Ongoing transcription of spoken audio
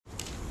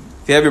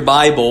If you have your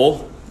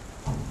Bible,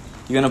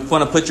 you're going to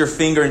want to put your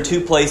finger in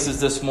two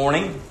places this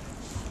morning.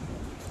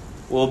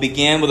 We'll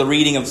begin with a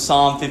reading of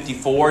Psalm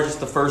 54, just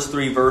the first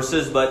three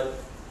verses, but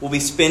we'll be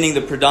spending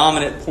the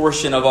predominant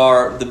portion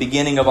of the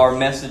beginning of our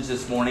message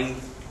this morning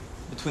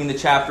between the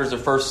chapters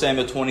of 1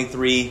 Samuel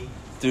 23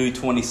 through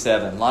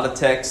 27. A lot of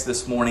text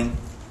this morning,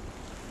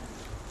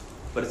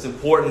 but it's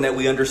important that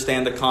we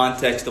understand the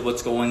context of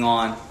what's going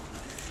on.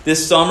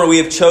 This summer we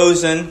have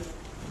chosen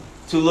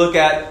to look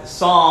at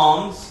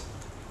Psalms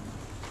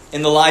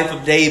in the life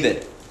of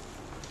David.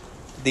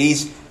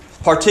 These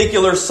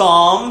particular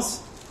Psalms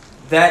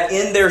that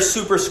in their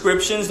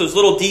superscriptions, those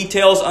little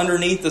details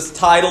underneath the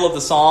title of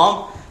the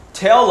Psalm,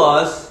 tell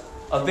us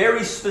a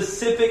very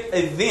specific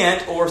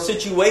event or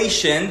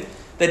situation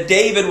that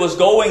David was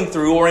going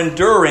through or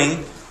enduring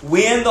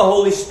when the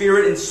Holy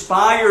Spirit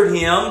inspired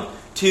him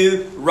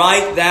to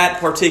write that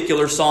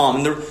particular psalm.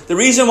 And the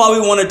reason why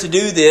we wanted to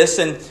do this,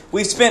 and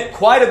we've spent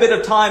quite a bit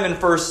of time in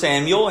 1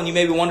 Samuel, and you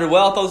may be wondering,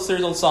 well, I thought this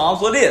was on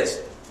Psalms. Well, it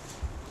is.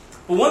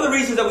 But one of the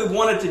reasons that we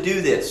wanted to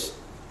do this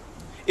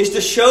is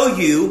to show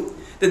you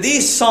that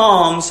these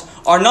Psalms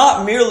are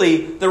not merely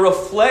the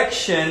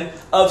reflection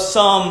of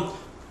some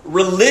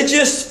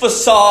religious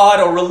facade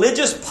or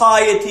religious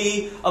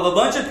piety of a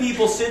bunch of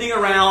people sitting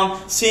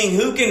around seeing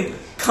who can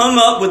come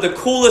up with the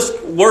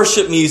coolest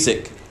worship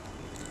music.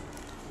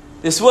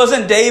 This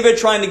wasn't David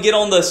trying to get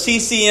on the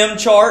CCM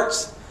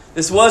charts.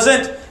 This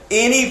wasn't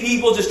any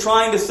people just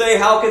trying to say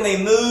how can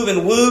they move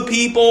and woo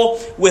people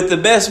with the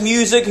best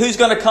music, who's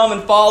going to come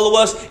and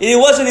follow us. It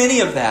wasn't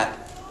any of that.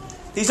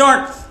 These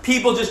aren't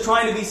people just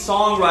trying to be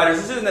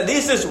songwriters.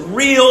 This is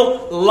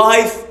real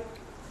life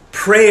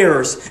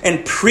prayers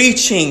and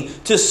preaching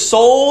to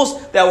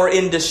souls that were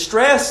in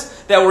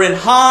distress, that were in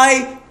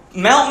high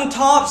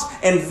mountaintops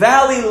and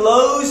valley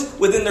lows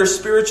within their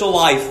spiritual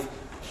life.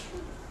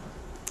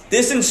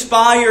 This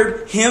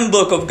inspired hymn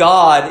book of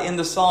God in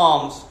the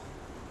Psalms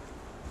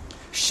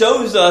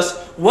shows us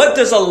what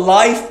does a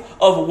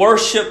life of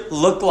worship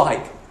look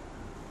like.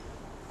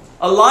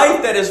 A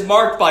life that is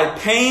marked by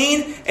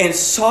pain and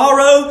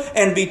sorrow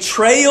and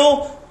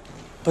betrayal,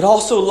 but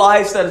also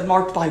lives that is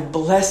marked by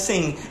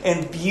blessing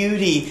and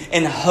beauty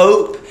and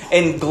hope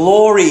and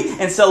glory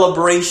and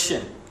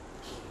celebration.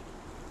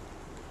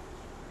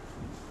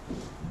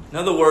 In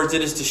other words,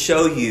 it is to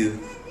show you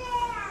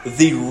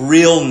the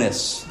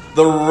realness,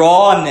 the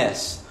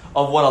rawness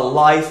of what a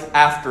life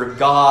after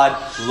God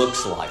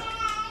looks like.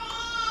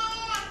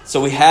 So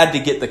we had to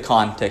get the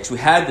context. We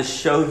had to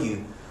show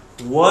you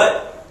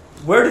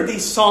where did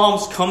these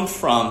Psalms come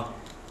from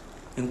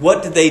and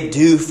what did they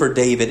do for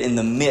David in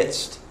the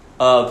midst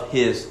of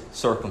his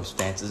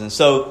circumstances. And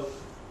so,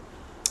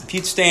 if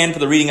you'd stand for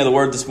the reading of the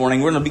Word this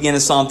morning, we're going to begin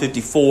in Psalm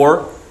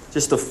 54,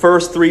 just the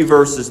first three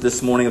verses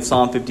this morning of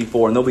Psalm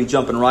 54, and they'll be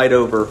jumping right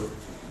over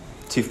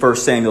to 1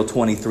 Samuel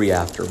 23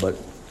 after. But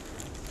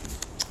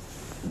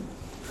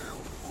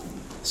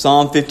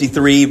Psalm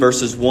 53,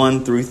 verses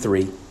 1 through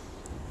 3.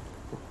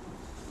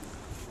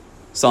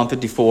 Psalm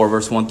 54,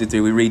 verse 1 through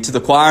 3, we read, "To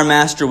the choir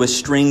master with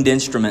stringed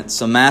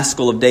instruments, a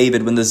maskil of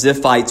David, when the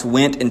Ziphites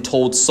went and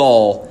told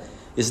Saul,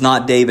 is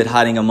not David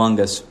hiding among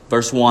us?"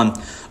 Verse 1,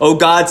 "O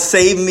God,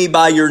 save me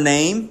by your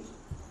name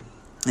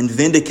and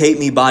vindicate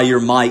me by your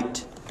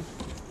might.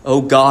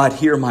 O God,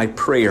 hear my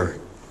prayer.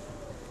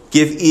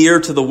 Give ear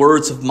to the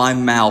words of my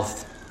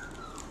mouth.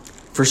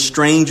 For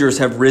strangers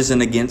have risen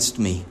against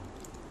me.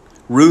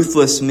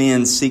 Ruthless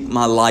men seek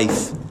my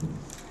life.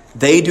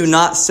 They do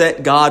not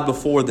set God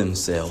before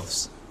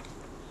themselves.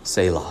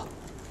 Selah."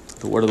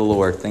 The word of the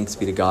Lord. Thanks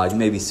be to God. You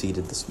may be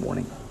seated this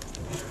morning.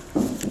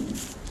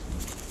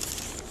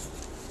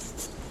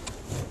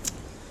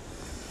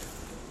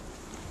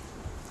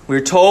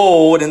 We're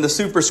told in the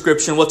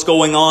superscription what's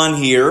going on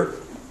here.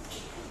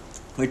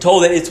 We're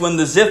told that it's when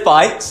the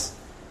Ziphites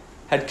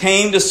had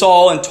came to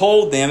Saul and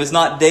told them, "Is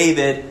not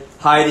David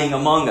hiding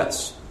among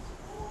us?"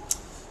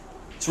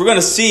 So we're going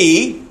to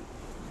see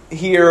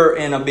here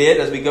in a bit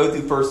as we go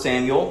through 1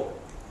 Samuel,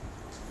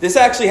 this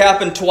actually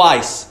happened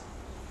twice.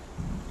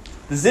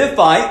 The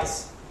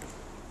Ziphites,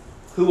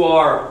 who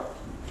are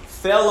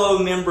fellow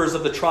members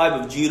of the tribe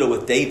of Judah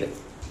with David,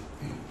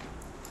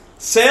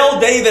 sell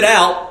David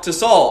out to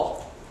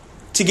Saul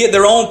to get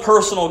their own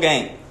personal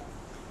gain.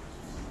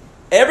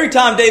 Every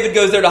time David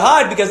goes there to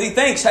hide, because he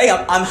thinks, hey,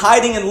 I'm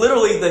hiding in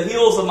literally the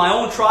hills of my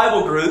own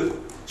tribal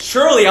group.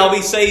 Surely I'll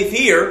be safe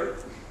here.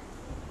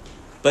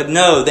 But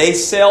no, they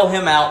sell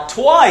him out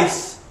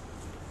twice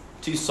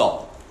to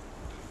Saul.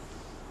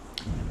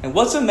 And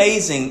what's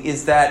amazing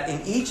is that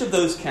in each of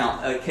those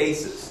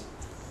cases,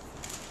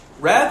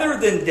 rather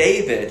than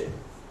David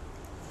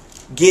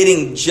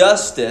getting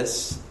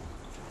justice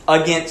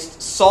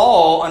against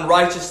Saul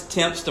unrighteous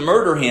attempts to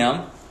murder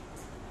him,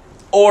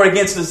 or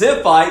against the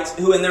Ziphites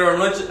who in their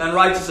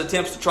unrighteous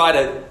attempts to try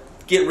to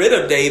get rid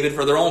of David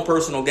for their own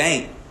personal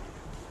gain,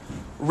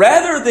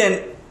 rather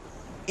than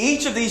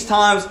each of these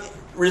times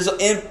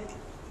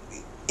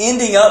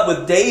ending up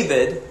with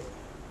David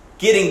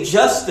getting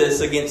justice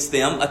against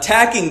them,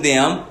 attacking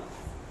them,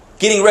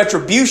 getting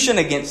retribution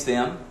against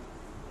them,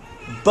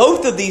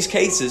 both of these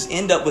cases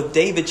end up with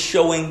David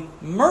showing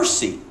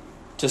mercy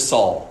to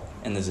Saul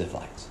and the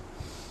Ziphites.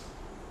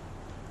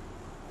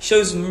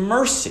 Shows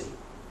mercy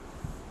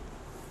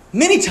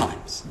many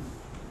times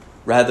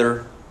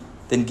rather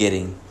than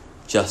getting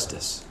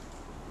justice.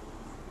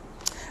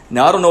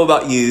 Now, I don't know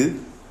about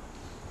you,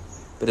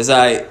 but as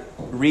I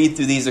read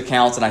through these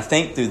accounts and I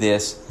think through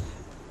this,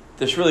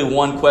 there's really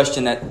one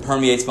question that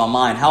permeates my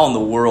mind. How in the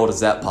world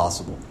is that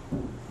possible?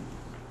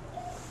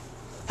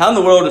 How in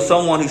the world is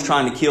someone who's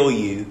trying to kill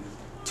you,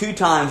 2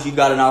 times you've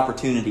got an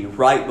opportunity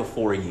right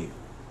before you,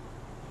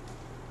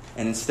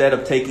 and instead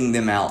of taking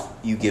them out,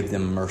 you give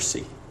them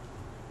mercy?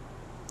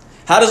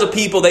 How does a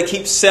people that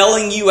keep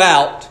selling you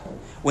out,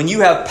 when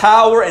you have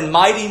power and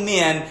mighty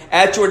men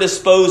at your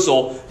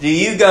disposal, do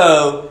you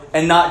go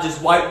and not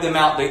just wipe them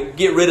out to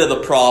get rid of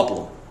the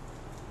problem?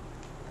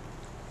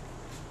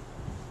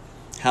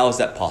 How is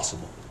that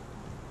possible?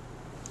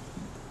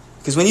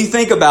 Because when you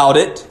think about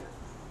it,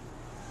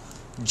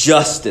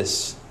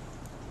 justice,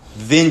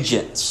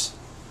 vengeance,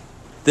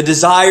 the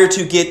desire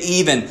to get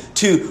even,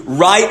 to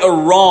right a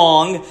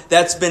wrong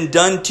that's been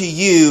done to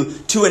you,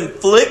 to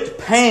inflict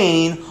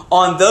pain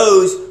on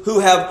those who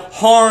have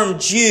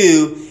harmed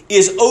you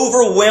is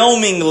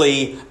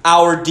overwhelmingly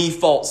our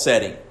default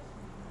setting.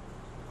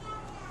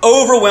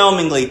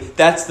 Overwhelmingly,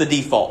 that's the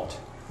default.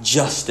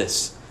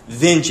 Justice,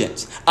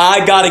 vengeance.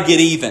 I got to get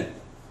even.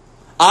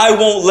 I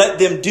won't let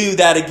them do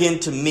that again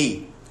to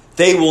me.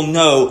 They will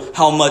know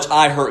how much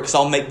I hurt because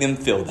I'll make them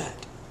feel that.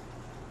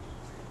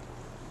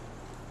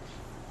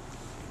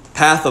 The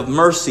path of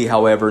mercy,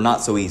 however,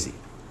 not so easy.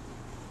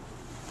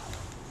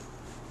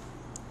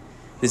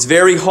 It's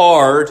very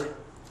hard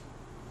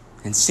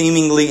and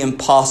seemingly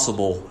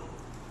impossible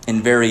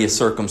in various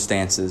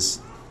circumstances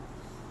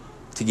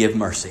to give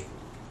mercy.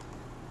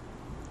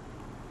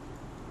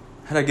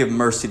 How do I give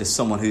mercy to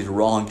someone who's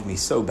wronged me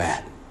so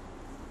bad?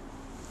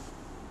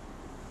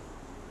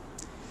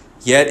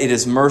 Yet it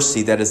is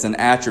mercy that is an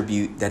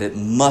attribute that it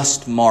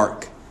must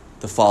mark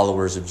the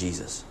followers of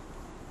Jesus.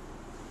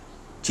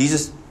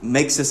 Jesus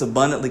makes this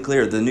abundantly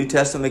clear. The New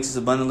Testament makes this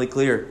abundantly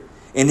clear.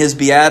 In his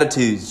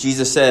Beatitudes,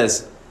 Jesus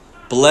says,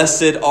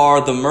 "Blessed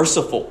are the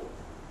merciful,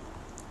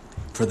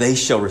 for they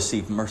shall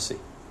receive mercy."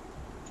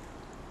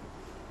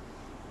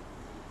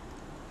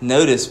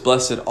 Notice,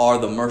 blessed are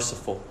the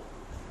merciful,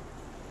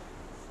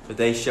 for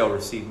they shall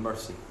receive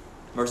mercy.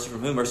 Mercy from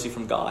whom? Mercy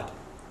from God.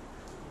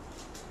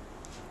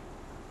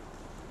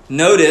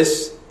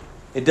 Notice,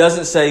 it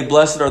doesn't say,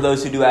 blessed are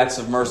those who do acts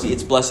of mercy.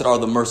 It's blessed are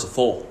the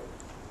merciful.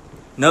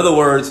 In other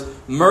words,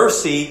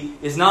 mercy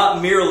is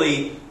not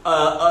merely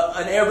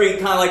an every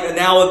kind of like a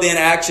now and then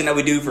action that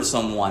we do for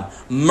someone.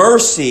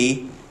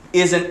 Mercy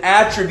is an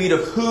attribute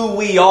of who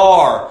we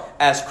are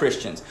as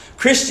Christians.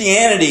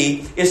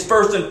 Christianity is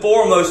first and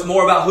foremost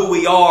more about who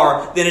we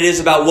are than it is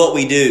about what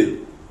we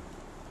do.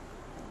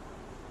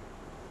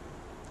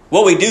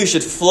 What we do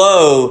should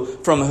flow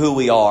from who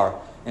we are.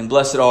 And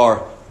blessed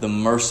are the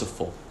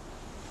merciful.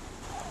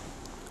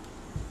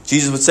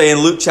 Jesus would say in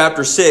Luke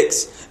chapter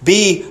 6,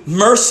 "Be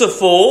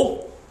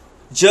merciful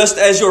just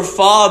as your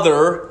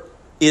Father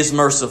is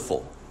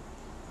merciful."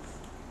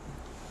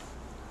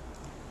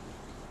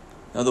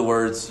 In other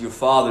words, your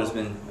Father has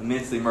been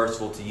immensely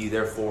merciful to you,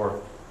 therefore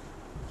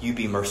you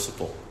be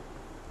merciful.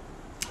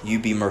 You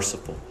be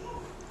merciful.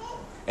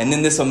 And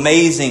then this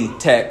amazing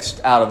text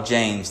out of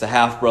James, the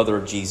half-brother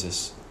of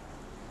Jesus.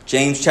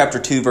 James chapter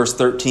 2, verse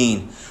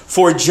 13.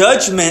 "For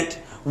judgment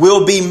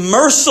will be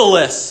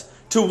merciless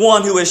to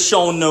one who has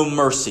shown no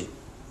mercy."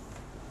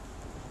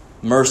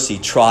 Mercy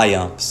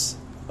triumphs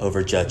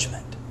over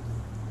judgment.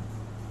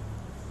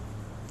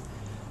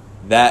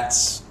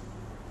 That's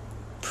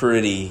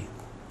pretty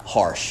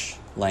harsh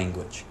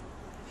language.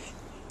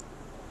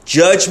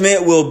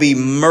 Judgment will be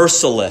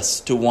merciless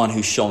to one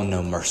who's shown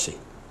no mercy.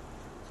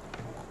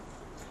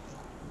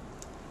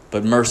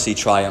 But mercy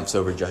triumphs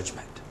over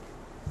judgment.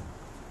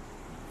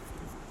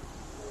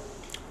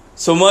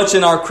 So much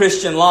in our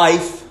Christian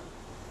life,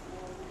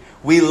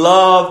 we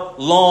love,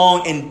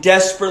 long, and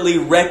desperately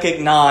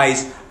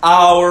recognize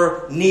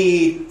our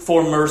need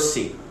for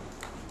mercy.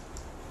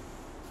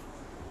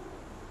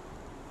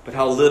 But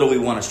how little we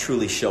want to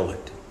truly show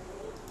it.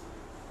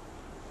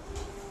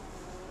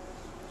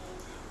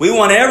 We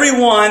want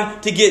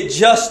everyone to get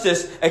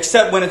justice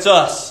except when it's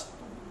us.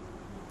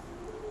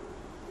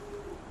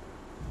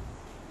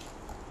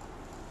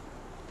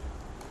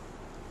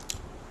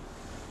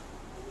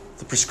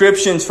 The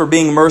prescriptions for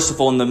being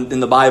merciful in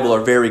the Bible are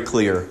very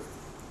clear.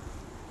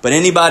 But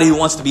anybody who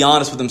wants to be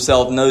honest with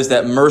himself knows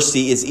that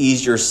mercy is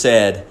easier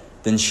said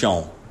than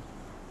shown.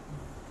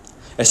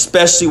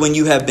 Especially when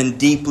you have been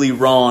deeply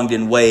wronged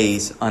in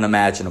ways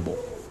unimaginable.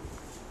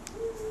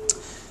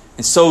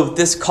 And so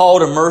this call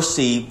to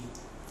mercy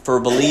for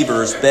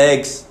believers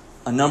begs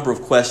a number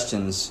of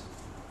questions.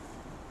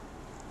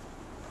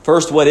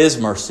 First, what is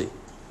mercy?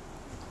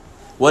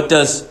 What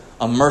does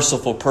a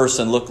merciful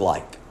person look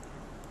like?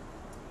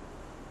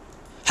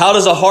 How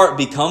does a heart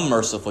become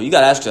merciful? You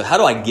got to ask yourself, how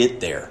do I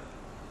get there?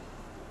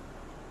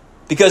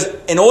 Because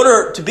in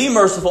order to be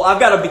merciful,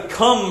 I've got to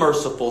become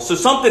merciful. So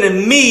something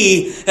in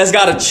me has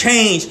got to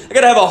change. I've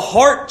got to have a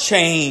heart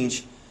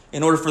change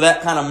in order for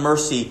that kind of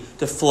mercy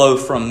to flow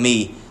from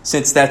me,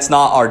 since that's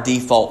not our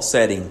default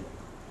setting.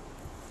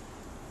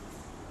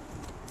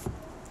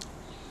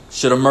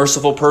 Should a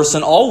merciful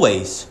person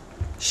always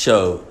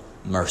show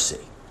mercy?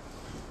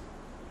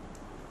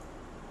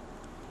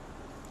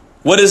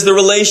 What is the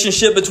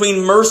relationship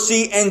between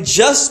mercy and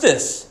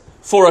justice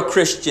for a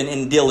Christian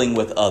in dealing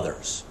with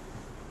others?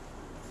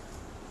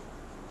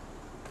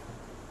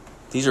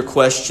 These are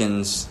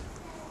questions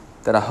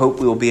that I hope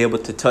we will be able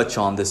to touch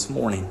on this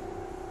morning.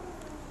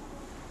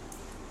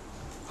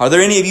 Are there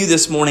any of you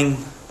this morning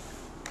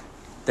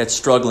that's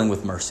struggling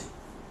with mercy?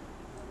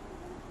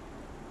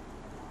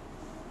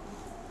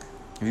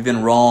 Have you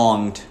been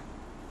wronged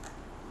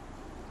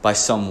by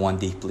someone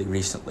deeply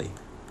recently?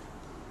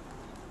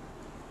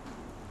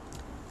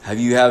 Do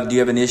you have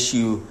an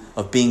issue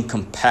of being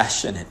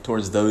compassionate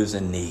towards those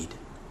in need?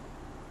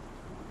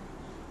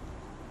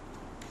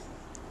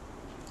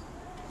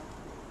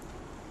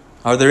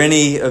 Are there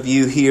any of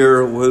you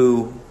here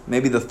who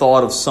maybe the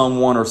thought of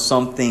someone or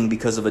something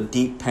because of a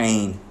deep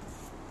pain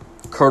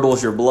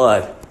curdles your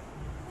blood,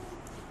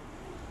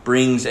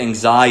 brings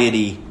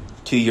anxiety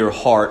to your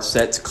heart,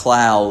 sets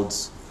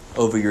clouds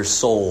over your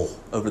soul,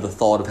 over the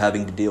thought of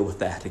having to deal with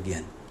that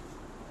again?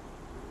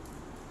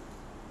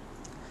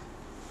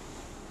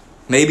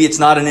 Maybe it's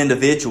not an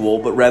individual,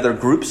 but rather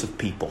groups of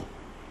people.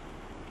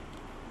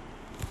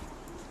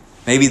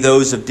 Maybe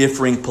those of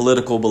differing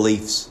political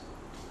beliefs.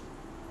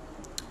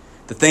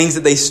 The things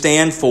that they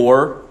stand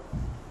for,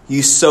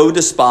 you so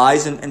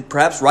despise, and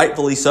perhaps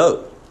rightfully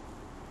so,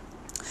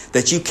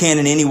 that you can't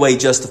in any way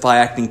justify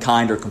acting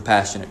kind or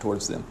compassionate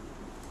towards them.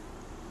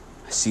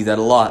 I see that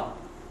a lot.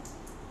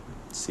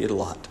 I see it a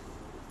lot.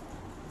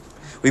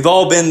 We've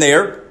all been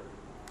there.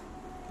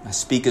 I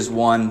speak as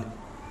one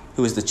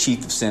who is the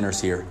chief of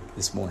sinners here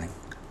this morning.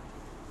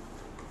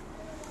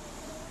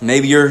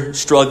 Maybe you're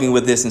struggling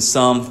with this in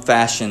some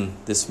fashion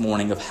this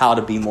morning of how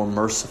to be more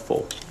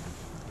merciful.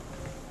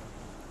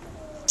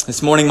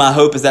 This morning, my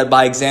hope is that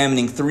by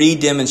examining 3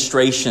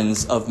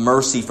 demonstrations of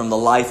mercy from the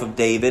life of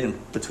David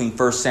between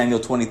 1 Samuel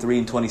 23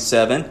 and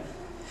 27,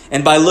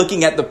 and by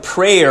looking at the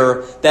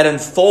prayer that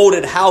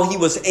unfolded how he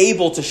was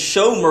able to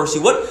show mercy,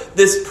 what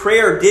this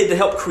prayer did to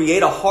help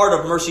create a heart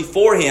of mercy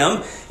for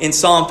him in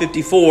Psalm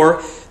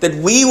 54, that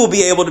we will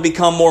be able to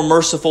become more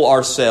merciful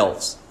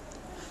ourselves,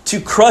 to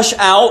crush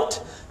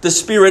out the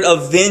spirit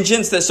of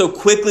vengeance that so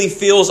quickly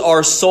fills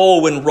our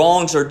soul when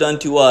wrongs are done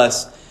to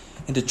us,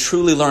 and to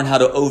truly learn how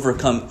to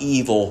overcome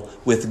evil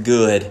with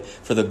good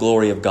for the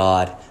glory of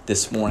God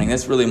this morning.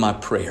 That's really my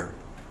prayer.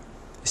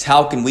 Is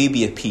how can we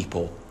be a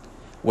people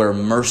where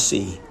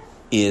mercy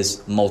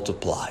is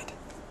multiplied?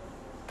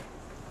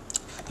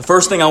 The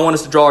first thing I want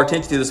us to draw our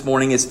attention to this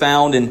morning is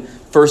found in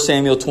 1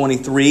 Samuel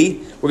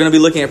 23. We're going to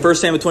be looking at 1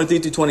 Samuel 23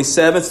 through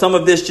 27. Some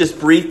of this just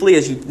briefly,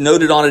 as you've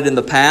noted on it in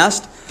the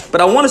past.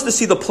 But I want us to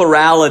see the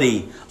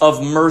plurality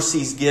of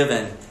mercies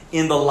given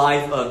in the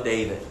life of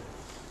David.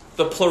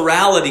 The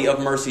plurality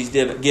of mercies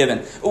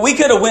given. We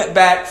could have went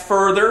back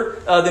further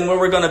than where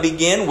we're going to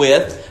begin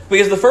with,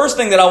 because the first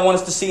thing that I want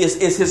us to see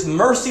is his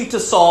mercy to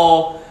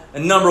Saul,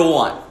 number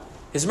 1.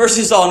 His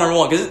mercy to Saul, number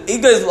 1, because he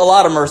gives a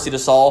lot of mercy to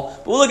Saul.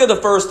 But we'll look at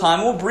the first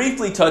time. We'll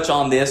briefly touch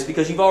on this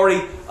because you've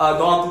already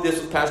gone through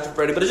this with Pastor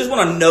Freddie, but I just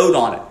want to note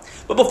on it.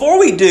 But before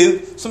we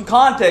do, some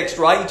context,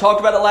 right? You talked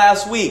about it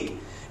last week.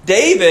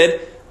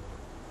 David,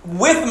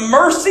 with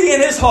mercy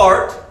in his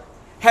heart,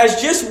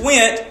 has just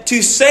went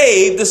to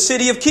save the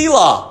city of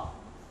Keilah.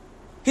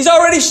 He's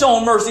already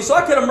shown mercy, so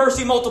I could have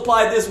mercy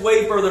multiplied this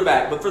way further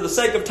back. But for the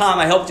sake of time,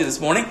 I helped you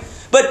this morning.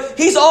 But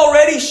he's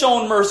already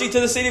shown mercy to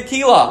the city of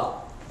Keilah.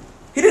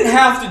 He didn't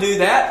have to do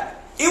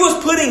that. It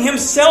was putting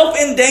himself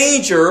in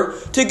danger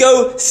to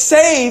go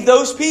save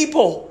those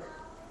people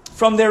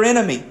from their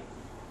enemy.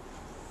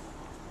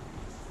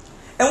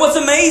 And what's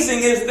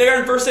amazing is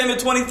there in 1 Samuel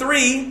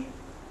 23,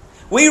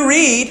 we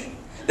read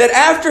that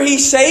after he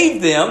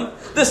saved them,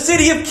 the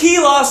city of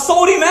Keilah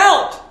sold him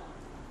out.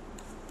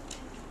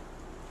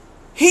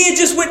 He had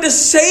just went to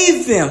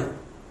save them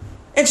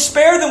and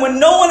spare them when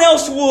no one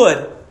else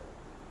would.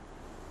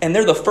 And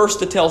they're the first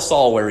to tell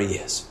Saul where he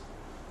is.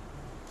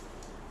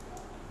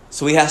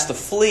 So he has to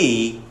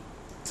flee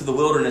to the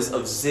wilderness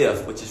of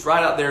Ziph, which is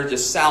right out there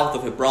just south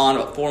of Hebron,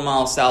 about 4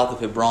 miles south of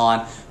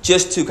Hebron,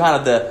 just to kind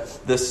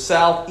of the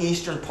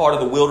southeastern part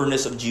of the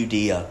wilderness of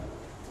Judea.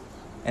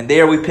 And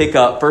there we pick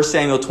up 1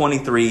 Samuel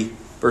 23,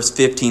 verse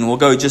 15. We'll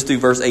go just through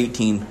verse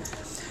 18.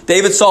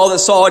 David saw that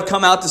Saul had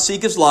come out to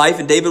seek his life,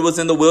 and David was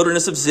in the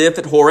wilderness of Ziph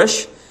at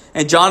Horish.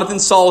 And Jonathan,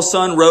 Saul's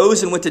son,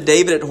 rose and went to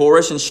David at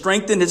Horish and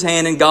strengthened his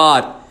hand in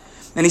God.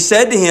 And he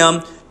said to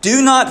him,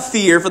 "Do not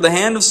fear, for the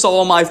hand of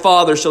Saul my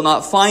father shall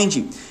not find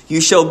you. You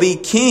shall be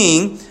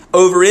king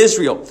over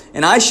Israel,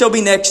 and I shall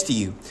be next to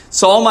you.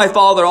 Saul my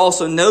father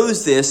also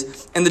knows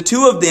this." And the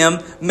two of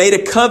them made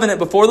a covenant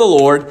before the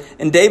Lord,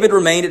 and David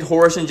remained at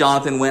Horish, and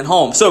Jonathan went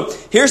home. So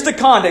here's the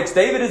context.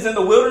 David is in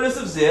the wilderness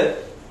of Ziph,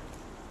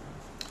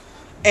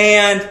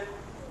 and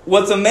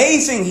what's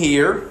amazing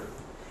here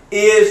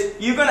is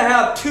you're going to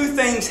have two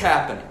things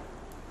happening.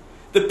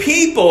 The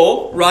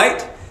people,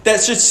 right,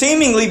 that should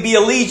seemingly be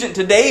allegiant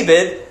to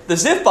David, the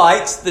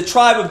Ziphites, the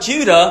tribe of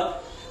Judah,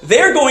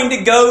 they're going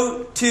to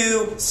go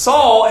to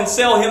Saul and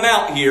sell him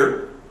out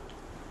here.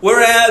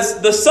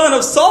 Whereas the son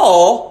of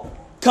Saul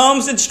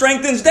comes and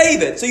strengthens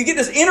David. So you get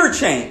this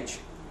interchange.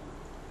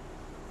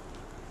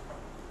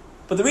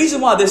 But the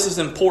reason why this is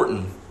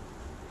important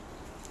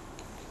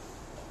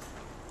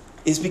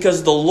is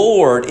because the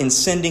Lord, in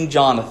sending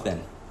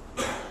Jonathan,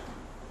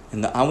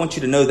 and I want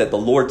you to know that the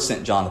Lord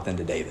sent Jonathan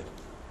to David,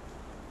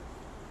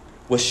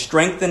 was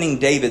strengthening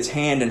David's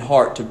hand and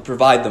heart to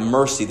provide the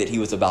mercy that he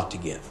was about to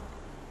give.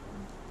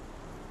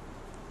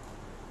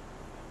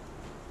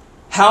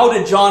 How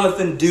did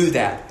Jonathan do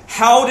that?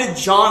 How did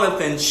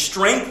Jonathan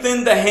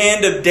strengthen the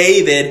hand of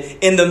David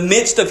in the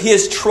midst of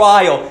his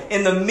trial,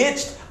 in the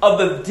midst of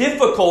the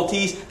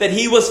difficulties that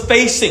he was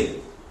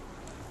facing?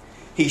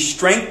 He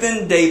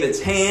strengthened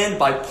David's hand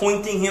by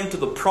pointing him to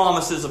the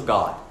promises of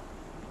God.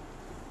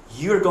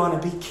 You're going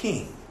to be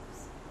king.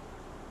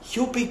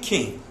 You'll be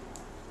king.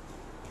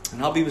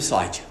 And I'll be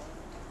beside you.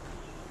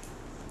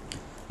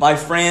 My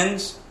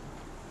friends,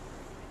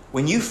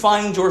 when you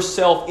find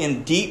yourself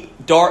in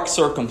deep, dark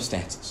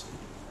circumstances,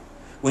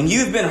 when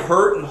you've been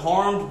hurt and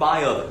harmed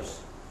by others,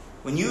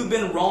 when you've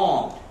been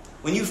wronged,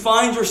 when you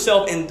find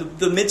yourself in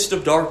the midst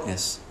of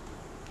darkness,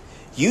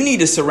 you need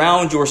to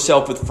surround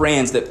yourself with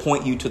friends that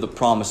point you to the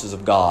promises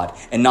of God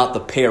and not the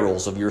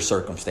perils of your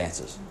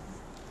circumstances.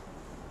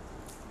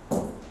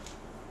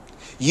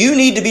 You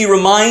need to be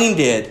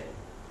reminded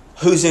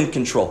who's in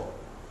control.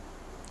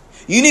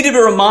 You need to be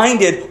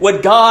reminded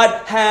what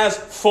God has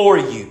for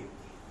you.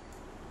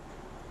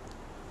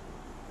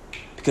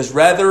 Because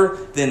rather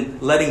than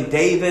letting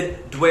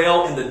David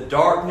dwell in the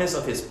darkness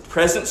of his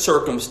present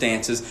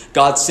circumstances,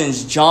 God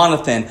sends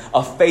Jonathan,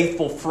 a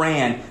faithful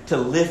friend, to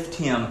lift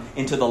him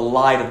into the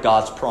light of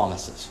God's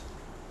promises.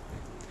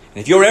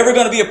 And if you're ever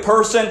going to be a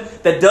person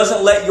that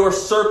doesn't let your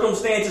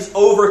circumstances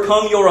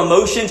overcome your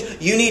emotions,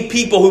 you need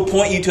people who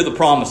point you to the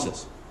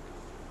promises.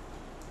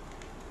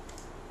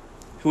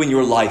 Who in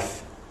your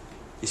life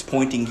is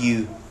pointing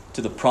you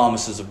to the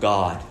promises of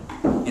God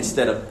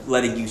instead of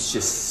letting you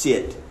just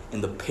sit in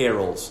the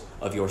perils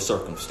of your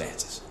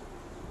circumstances.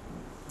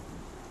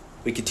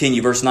 We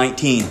continue, verse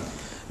 19.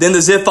 Then the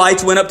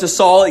Ziphites went up to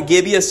Saul at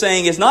Gibeah,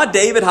 saying, "Is not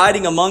David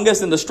hiding among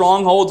us in the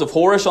strongholds of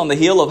Horosh on the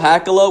hill of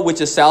Hachilah, which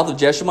is south of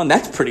Jeshimon?"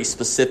 That's pretty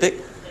specific.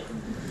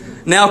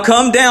 "Now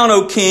come down,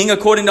 O king,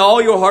 according to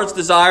all your heart's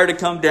desire to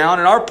come down,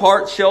 and our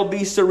part shall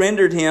be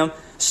surrender him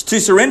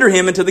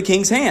into the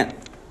king's hand."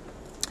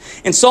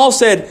 And Saul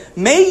said,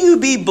 "May you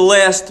be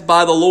blessed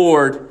by the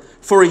Lord,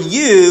 for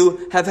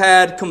you have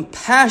had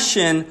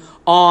compassion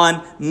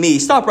on me."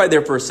 Stop right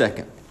there for a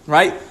second,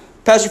 right?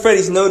 Pastor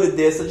Freddie's noted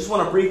this. I just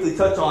want to briefly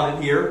touch on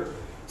it here.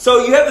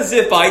 So you have the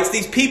Ziphites,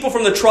 these people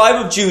from the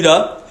tribe of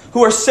Judah,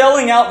 who are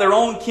selling out their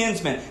own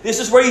kinsmen. This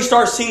is where you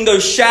start seeing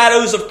those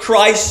shadows of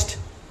Christ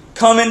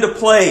come into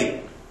play,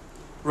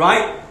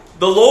 right?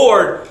 The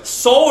Lord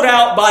sold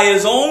out by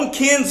his own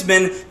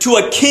kinsmen to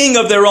a king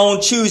of their own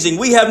choosing.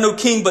 We have no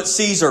king but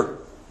Caesar.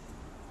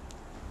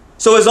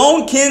 So his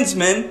own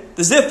kinsmen,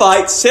 the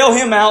Ziphites, sell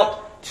him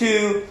out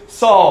to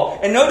Saul.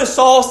 And notice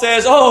Saul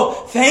says,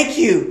 "Oh, thank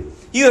you.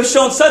 You have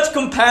shown such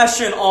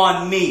compassion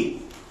on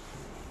me."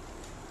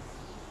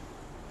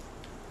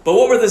 But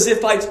what were the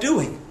Ziphites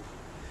doing?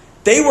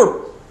 They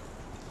were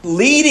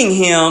leading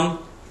him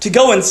to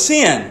go and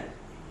sin.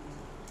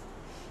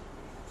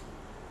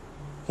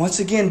 Once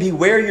again,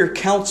 beware your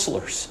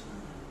counselors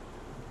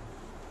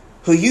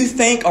who you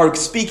think are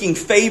speaking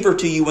favor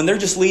to you when they're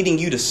just leading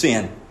you to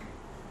sin.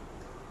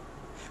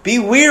 Be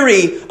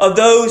weary of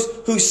those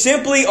who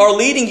simply are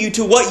leading you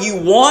to what you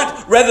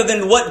want rather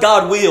than what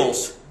God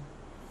wills.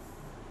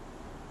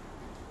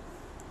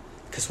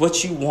 Because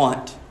what you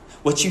want,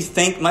 what you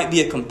think might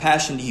be a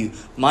compassion to you,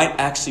 might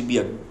actually be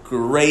a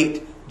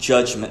great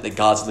judgment that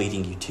God's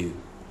leading you to.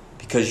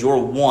 Because your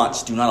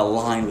wants do not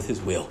align with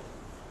his will.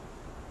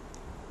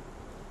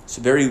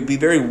 So be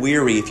very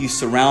weary if you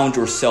surround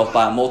yourself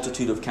by a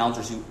multitude of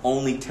counselors who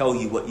only tell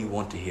you what you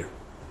want to hear.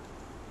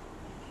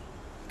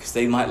 Because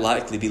they might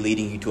likely be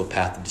leading you to a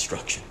path of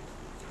destruction,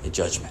 a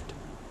judgment.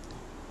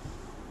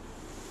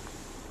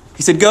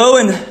 He said, "Go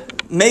and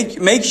make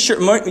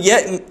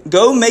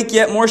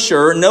yet more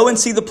sure. Know and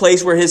see the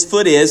place where his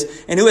foot is,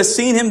 and who has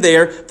seen him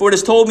there. For it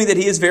has told me that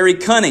he is very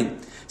cunning.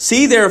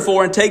 See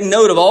therefore and take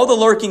note of all the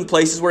lurking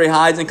places where he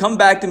hides, and come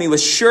back to me with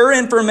sure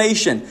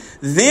information.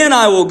 Then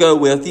I will go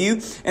with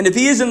you, and if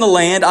he is in the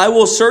land, I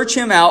will search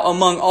him out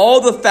among all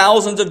the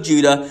thousands of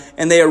Judah."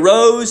 And they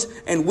arose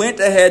and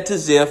went ahead to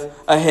Ziph,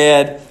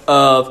 ahead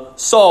of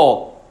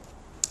Saul.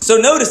 So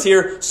notice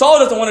here, Saul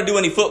doesn't want to do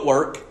any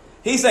footwork.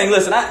 He's saying,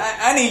 "Listen,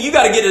 I need you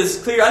got to get this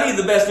clear. I need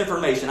the best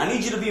information. I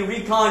need you to be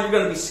recon. You're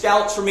going to be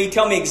scouts for me.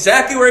 Tell me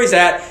exactly where he's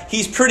at.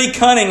 He's pretty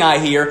cunning, I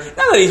hear."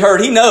 Now that he's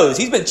heard, he knows.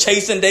 He's been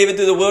chasing David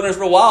through the wilderness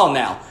for a while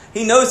now.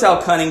 He knows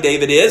how cunning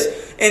David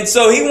is. And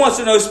so he wants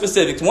to know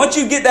specifics. Once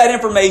you get that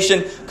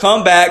information,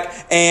 come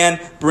back and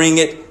bring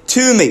it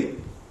to me.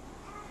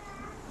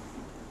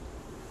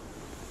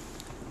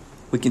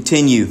 We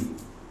continue.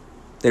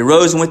 They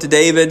rose and went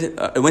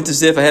to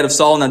Ziph ahead of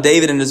Saul. Now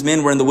David and his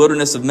men were in the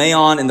wilderness of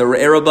Maon in the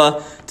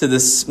Arabah to the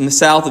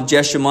south of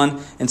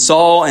Jeshimon. And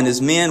Saul and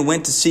his men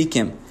went to seek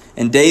him.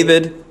 And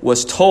David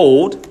was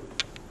told.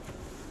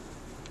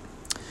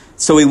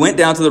 So he went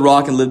down to the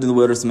rock and lived in the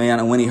wilderness of Maon.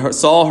 And when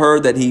Saul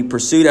heard that, he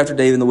pursued after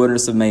David in the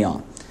wilderness of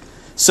Maon.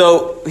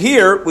 So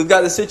here we've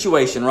got the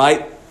situation,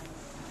 right?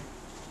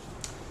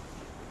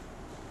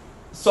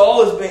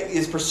 Saul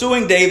is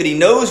pursuing David. He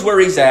knows where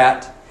he's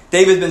at.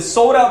 David's been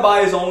sold out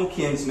by his own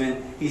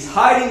kinsmen. He's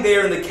hiding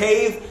there in the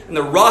cave, in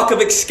the rock of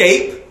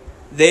escape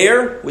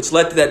there, which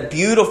led to that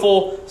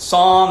beautiful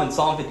psalm in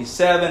Psalm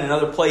 57 and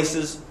other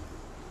places.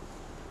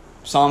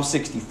 Psalm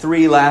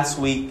 63 last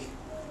week.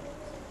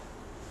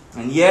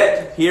 And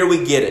yet, here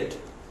we get it.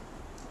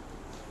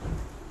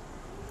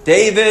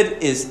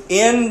 David is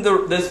in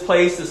this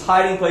place, this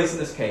hiding place in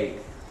this cave.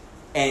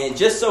 And it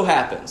just so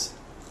happens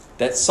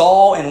that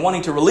Saul, in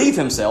wanting to relieve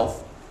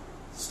himself,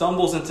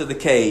 stumbles into the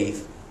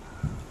cave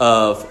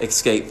of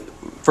escape.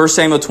 1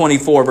 Samuel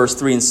 24, verse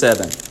 3 and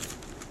 7.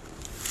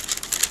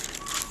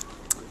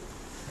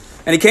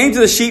 And he came to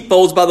the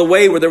sheepfolds by the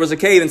way where there was a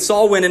cave, and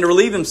Saul went in to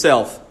relieve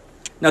himself.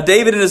 Now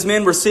David and his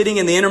men were sitting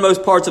in the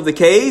innermost parts of the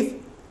cave.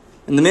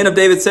 And the men of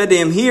David said to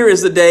him, Here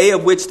is the day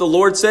of which the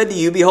Lord said to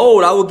you,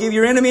 Behold, I will give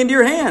your enemy into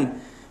your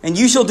hand, and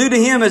you shall do to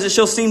him as it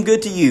shall seem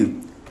good to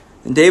you.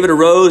 And David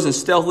arose and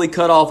stealthily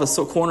cut off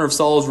a corner of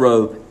Saul's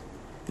robe.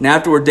 And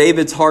afterward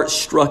David's heart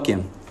struck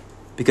him,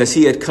 because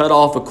he had cut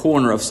off a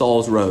corner of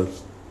Saul's robe.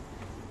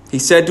 He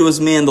said to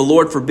his men, The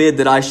Lord forbid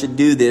that I should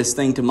do this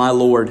thing to my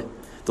Lord,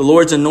 the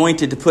Lord's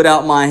anointed, to put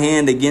out my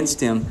hand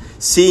against him,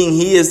 seeing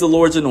he is the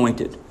Lord's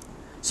anointed.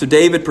 So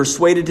David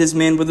persuaded his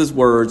men with his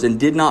words and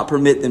did not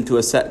permit them to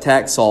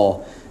attack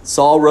Saul.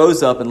 Saul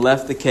rose up and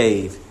left the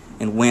cave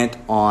and went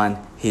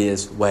on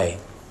his way.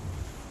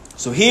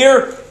 So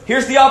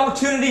here's the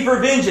opportunity for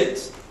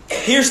vengeance.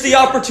 Here's the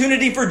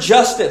opportunity for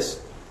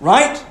justice,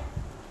 right?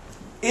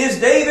 Is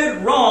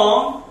David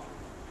wrong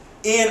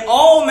in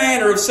all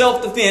manner of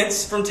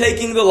self-defense from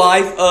taking the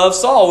life of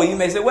Saul? Well, you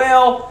may say,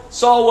 well,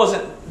 Saul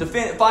wasn't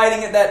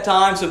fighting at that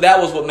time, so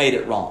that was what made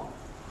it wrong.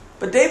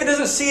 But David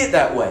doesn't see it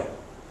that way.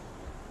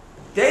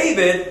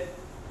 David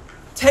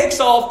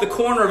takes off the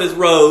corner of his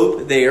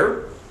robe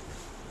there,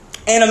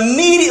 and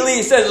immediately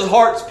it says his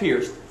heart's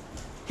pierced.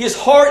 His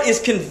heart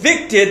is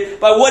convicted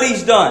by what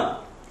he's done.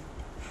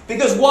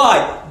 Because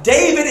why?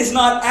 David is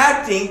not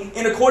acting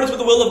in accordance with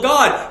the will of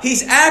God.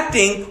 He's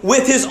acting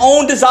with his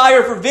own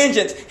desire for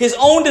vengeance, his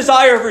own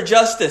desire for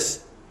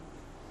justice.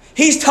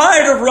 He's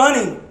tired of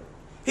running.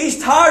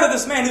 He's tired of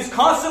this man who's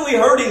constantly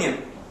hurting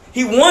him.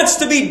 He wants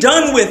to be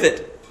done with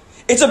it.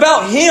 It's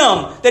about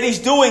him that he's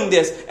doing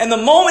this. And the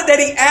moment that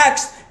he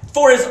acts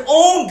for his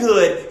own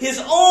good, his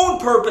own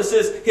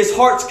purposes, his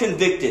heart's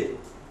convicted.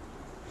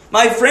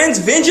 My friends,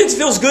 vengeance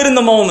feels good in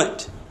the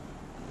moment.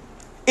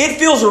 It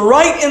feels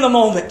right in the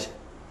moment.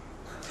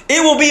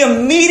 It will be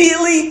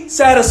immediately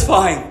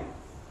satisfying.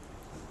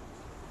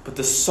 But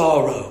the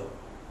sorrow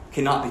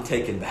cannot be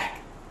taken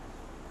back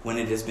when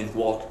it has been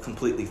walked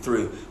completely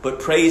through. But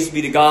praise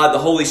be to God, the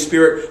Holy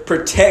Spirit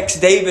protects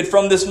David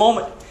from this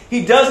moment.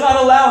 He does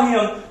not allow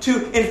him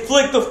to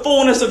inflict the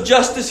fullness of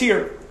justice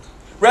here.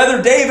 Rather,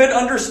 David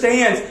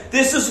understands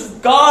this is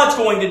God's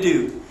going to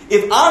do.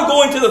 If I'm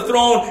going to the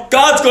throne,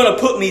 God's going to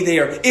put me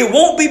there. It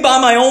won't be by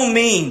my own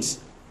means.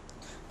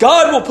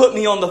 God will put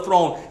me on the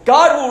throne.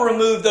 God will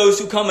remove those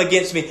who come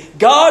against me.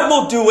 God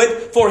will do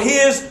it for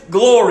His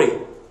glory.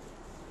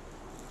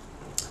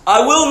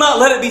 I will not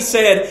let it be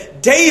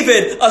said,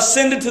 David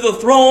ascended to the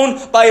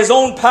throne by his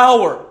own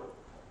power.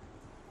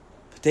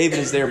 But David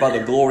is there by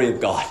the glory of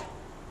God,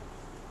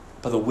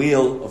 by the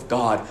will of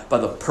God, by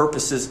the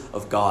purposes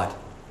of God.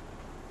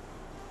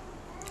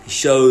 He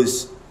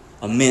shows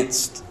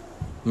immense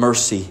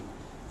mercy.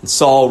 And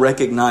Saul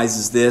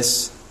recognizes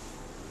this.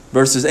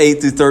 Verses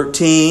 8 through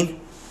 13.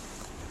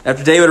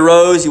 After David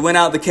arose, he went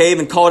out of the cave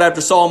and called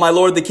after Saul, My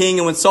Lord the king.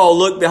 And when Saul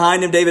looked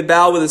behind him, David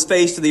bowed with his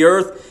face to the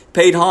earth,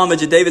 paid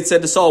homage. And David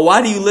said to Saul,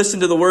 Why do you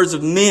listen to the words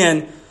of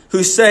men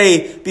who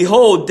say,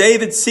 Behold,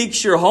 David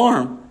seeks your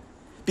harm?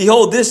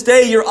 Behold, this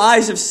day your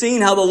eyes have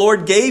seen how the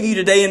Lord gave you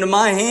today into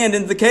my hand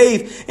into the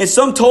cave. And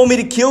some told me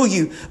to kill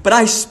you, but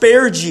I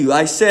spared you.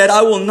 I said,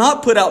 I will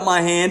not put out my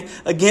hand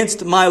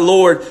against my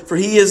Lord, for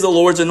he is the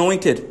Lord's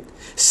anointed.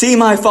 See,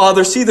 my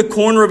father, see the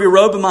corner of your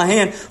robe in my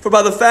hand. For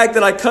by the fact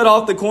that I cut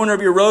off the corner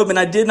of your robe and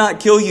I did not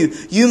kill you,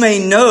 you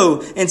may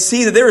know and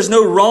see that there is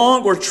no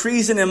wrong or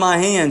treason in my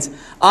hands.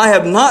 I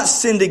have not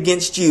sinned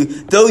against you,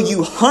 though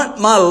you hunt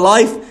my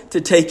life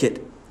to take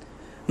it.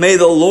 May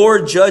the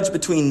Lord judge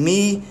between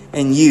me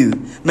and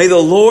you. May the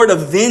Lord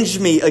avenge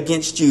me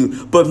against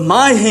you, but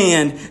my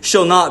hand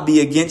shall not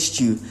be against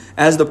you.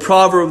 As the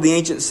proverb of the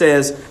ancient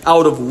says,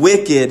 out of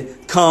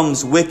wicked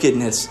comes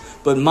wickedness,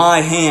 but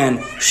my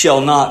hand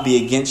shall not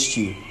be against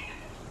you.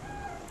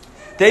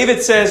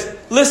 David says,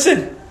 listen,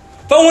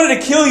 if I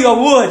wanted to kill you,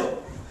 I would.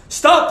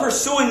 Stop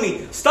pursuing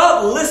me.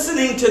 Stop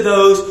listening to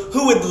those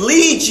who would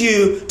lead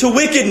you to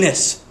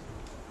wickedness.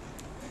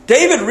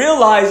 David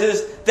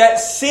realizes that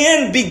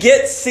sin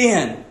begets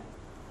sin.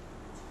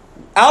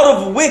 Out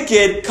of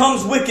wicked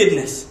comes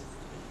wickedness.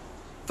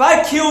 If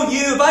I kill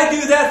you, if I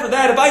do that for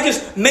that, if I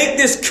just make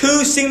this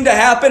coup seem to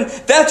happen,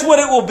 that's what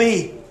it will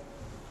be.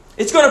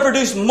 It's going to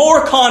produce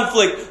more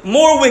conflict,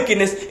 more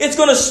wickedness. It's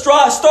going to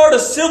start a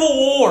civil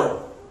war.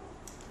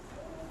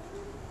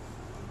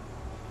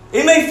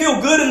 It may feel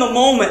good in the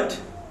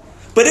moment,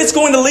 but it's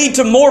going to lead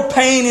to more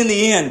pain in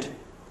the end.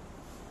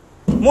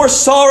 More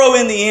sorrow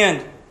in the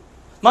end.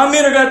 My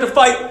men are going to have to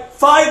fight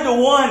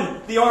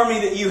 5-1 the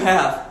army that you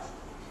have.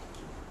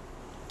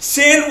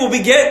 Sin will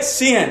beget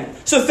sin.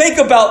 So think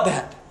about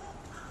that.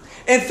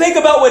 And think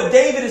about what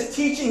David is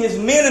teaching his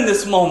men in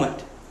this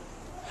moment.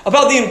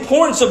 About the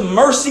importance of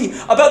mercy.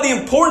 About the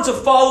importance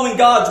of following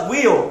God's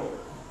will.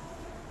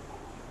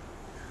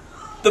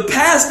 The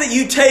paths that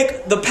you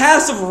take, the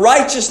paths of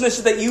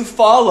righteousness that you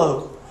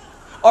follow,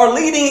 are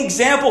leading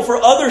example for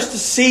others to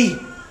see.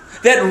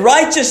 That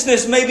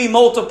righteousness may be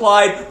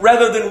multiplied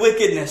rather than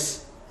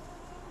wickedness.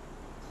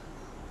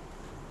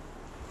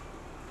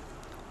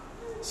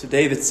 So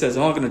David says,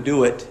 I'm not going to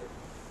do it.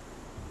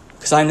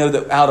 Because I know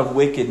that out of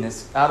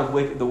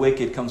the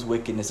wicked comes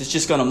wickedness. It's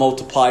just going to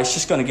multiply. It's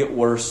just going to get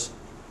worse.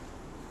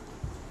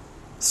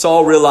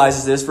 Saul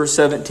realizes this. Verse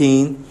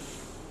 17.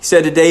 He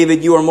said to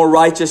David, you are more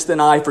righteous than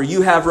I, for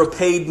you have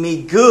repaid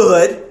me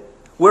good,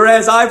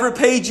 whereas I've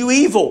repaid you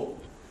evil.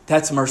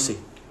 That's mercy.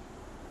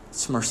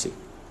 It's mercy.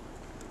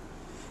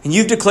 And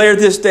you've declared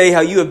this day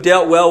how you have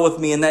dealt well with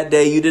me in that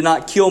day. You did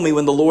not kill me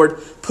when the Lord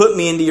put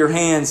me into your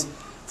hands.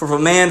 For if a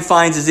man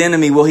finds his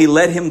enemy, will he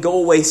let him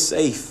go away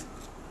safe?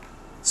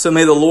 So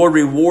may the Lord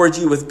reward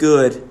you with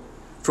good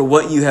for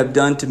what you have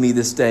done to me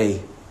this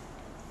day.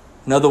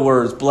 In other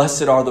words,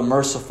 blessed are the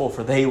merciful,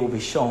 for they will be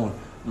shown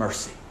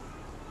mercy.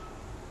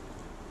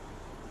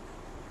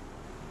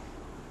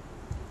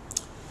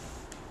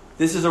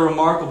 This is a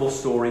remarkable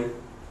story,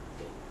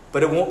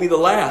 but it won't be the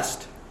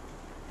last.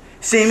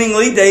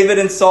 Seemingly, David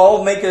and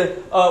Saul make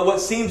what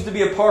seems to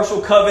be a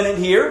partial covenant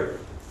here.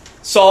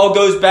 Saul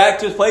goes back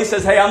to his place,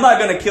 says, hey, I'm not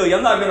going to kill you.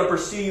 I'm not going to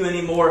pursue you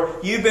anymore.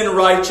 You've been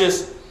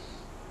righteous.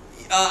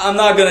 I'm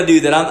not going to do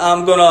that.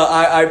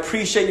 I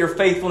appreciate your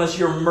faithfulness,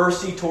 your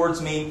mercy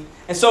towards me.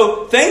 And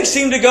so things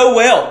seem to go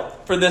well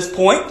for this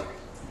point.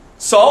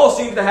 Saul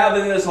seems to have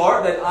it in his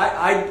heart that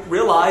I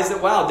realize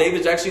that, wow,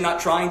 David's actually not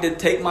trying to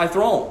take my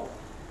throne.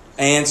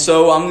 And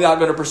so I'm not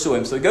going to pursue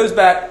him. So he goes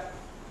back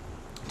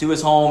to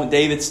his home, and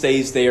David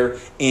stays there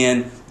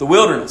in the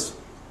wilderness.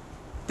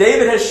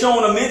 David has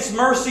shown immense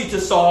mercy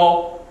to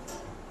Saul,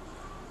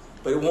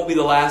 but it won't be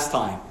the last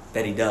time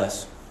that he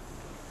does.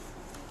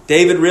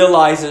 David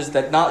realizes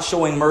that not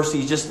showing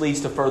mercy just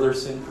leads to further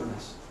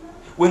sinfulness.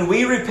 When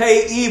we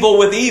repay evil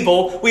with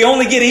evil, we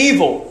only get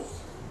evil.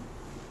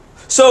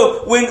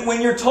 So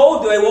when you're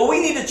told, well,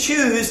 we need to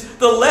choose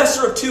the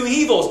lesser of two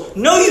evils.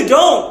 No, you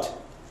don't.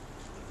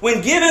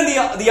 When given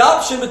the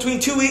option between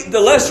the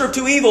lesser of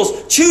two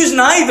evils, choose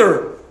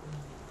neither.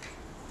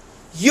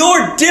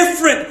 You're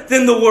different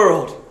than the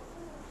world.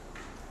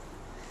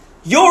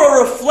 You're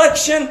a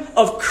reflection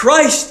of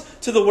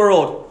Christ to the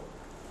world,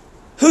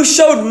 who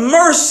showed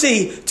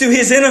mercy to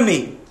his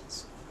enemy.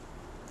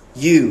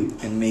 You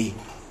and me.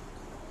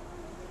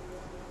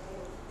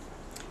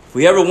 If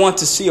we ever want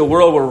to see a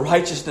world where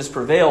righteousness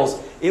prevails,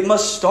 it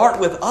must start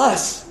with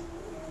us.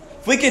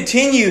 If we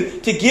continue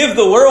to give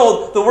the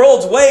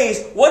world's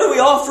ways, what are we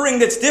offering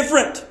that's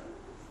different?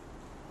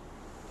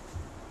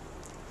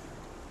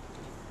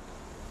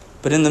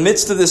 But in the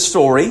midst of this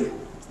story,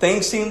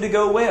 things seem to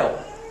go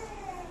well.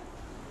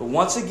 But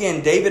once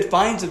again, David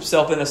finds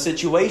himself in a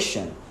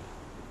situation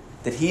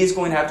that he is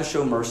going to have to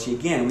show mercy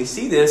again. We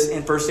see this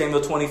in 1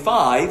 Samuel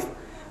 25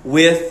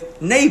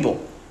 with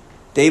Nabal.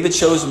 David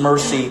shows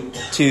mercy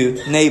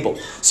to Nabal.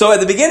 So at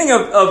the beginning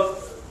of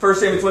 1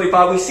 Samuel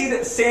 25, we see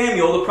that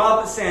Samuel, the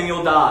prophet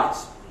Samuel,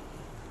 dies.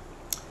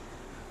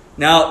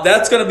 Now,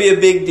 that's going to be a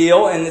big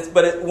deal,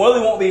 but it really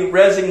won't be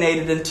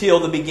resignated until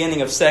the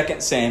beginning of 2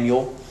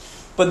 Samuel.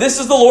 But this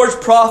is the Lord's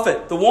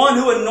prophet, the one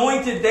who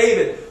anointed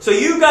David. So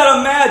you've got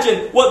to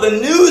imagine what the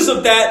news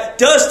of that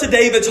does to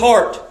David's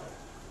heart.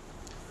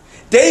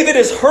 David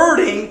is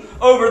hurting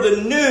over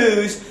the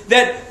news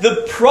that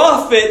the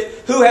prophet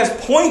who has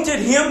pointed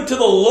him to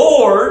the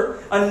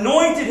Lord,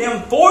 anointed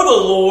him for the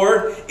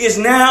Lord, is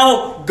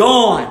now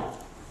gone.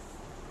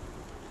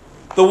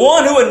 The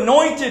one who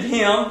anointed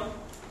him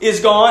is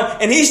gone,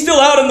 and he's still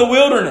out in the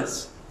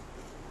wilderness.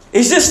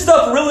 Is this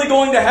stuff really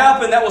going to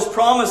happen that was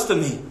promised to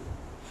me?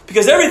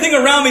 Because everything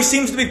around me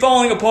seems to be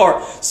falling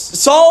apart.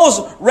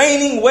 Saul's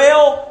reigning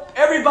well.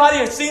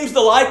 Everybody seems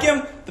to like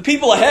him. The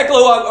people of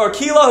Hekla or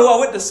Keilah who I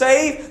went to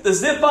save, the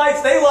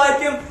Ziphites, they like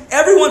him.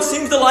 Everyone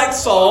seems to like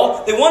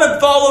Saul. They want to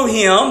follow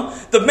him.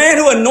 The man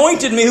who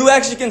anointed me, who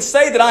actually can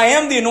say that I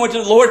am the anointed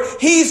of the Lord,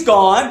 he's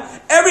gone.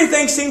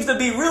 Everything seems to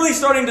be really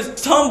starting to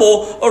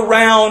tumble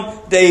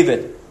around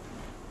David.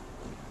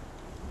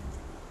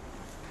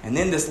 And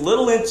then this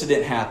little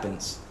incident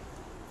happens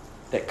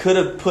that could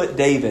have put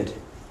David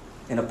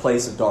in a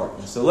place of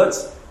darkness. So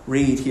let's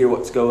read here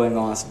what's going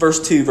on. It's verse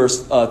 2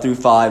 through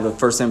 5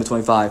 of 1 Samuel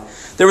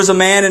 25. There was a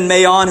man in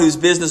Maon whose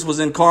business was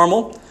in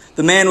Carmel.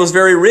 The man was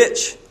very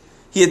rich.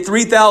 He had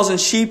 3,000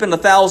 sheep and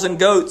 1,000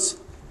 goats.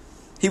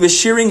 He was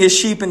shearing his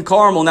sheep in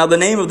Carmel. Now the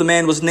name of the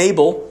man was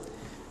Nabal,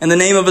 and the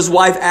name of his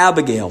wife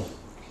Abigail.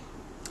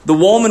 The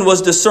woman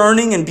was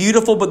discerning and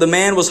beautiful, but the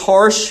man was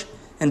harsh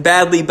and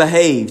badly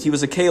behaved. He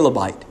was a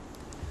Calebite.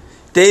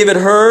 David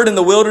heard in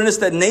the wilderness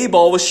that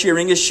Nabal was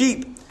shearing his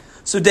sheep.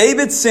 So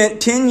David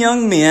sent 10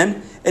 young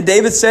men, and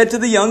David said to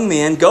the young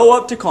men, "Go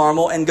up to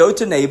Carmel and go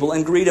to Nabal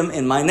and greet him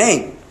in my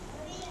name."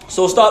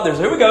 So we'll stop there.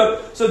 So here we go.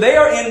 So they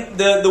are in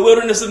the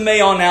wilderness of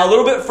Maon now, a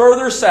little bit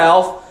further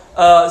south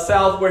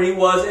where he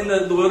was in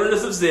the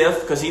wilderness of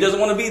Ziph, because he doesn't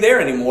want to be there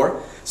anymore.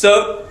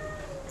 So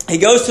he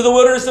goes to the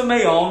wilderness of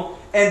Maon,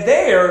 and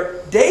there,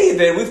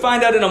 David, we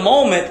find out in a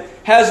moment,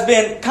 has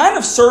been kind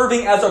of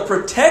serving as a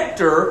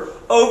protector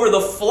over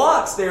the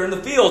flocks there in the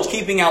fields,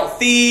 keeping out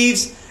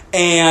thieves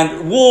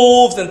and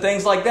wolves and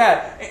things like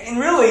that. And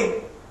really,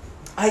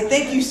 I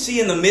think you see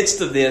in the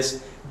midst of this,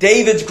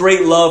 David's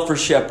great love for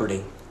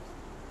shepherding.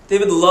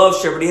 David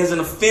loves shepherding. He has an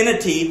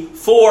affinity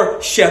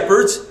for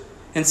shepherds.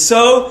 And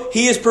so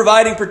he is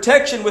providing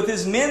protection with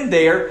his men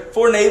there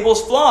for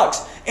Nabal's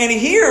flocks. And he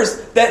hears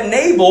that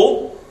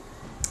Nabal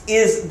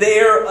is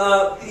there.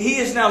 He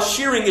is now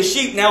shearing his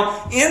sheep.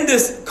 Now, in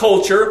this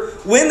culture,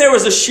 when there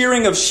was a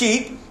shearing of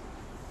sheep,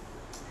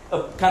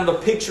 kind of a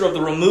picture of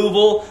the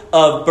removal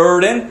of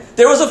burden,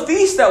 there was a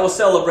feast that was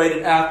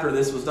celebrated after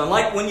this was done.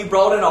 Like when you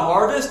brought in a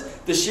harvest,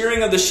 the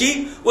shearing of the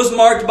sheep was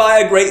marked by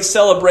a great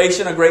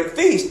celebration, a great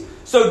feast.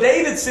 So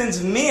David sends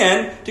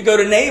men to go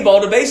to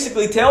Nabal to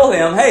basically tell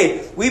him,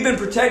 "Hey, we've been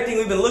protecting,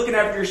 we've been looking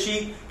after your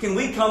sheep. Can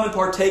we come and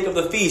partake of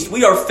the feast?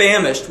 We are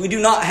famished. We do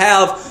not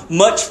have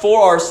much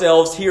for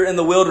ourselves here in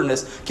the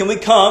wilderness. Can we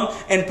come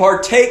and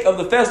partake of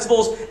the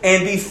festivals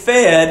and be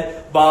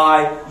fed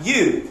by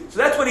you?" So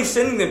that's what he's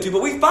sending them to.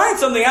 But we find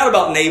something out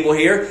about Nabal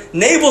here.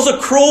 Nabal's a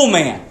cruel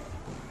man.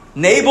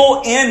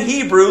 Nabal in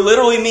Hebrew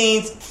literally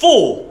means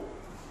fool.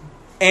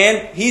 And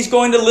he's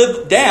going to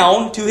live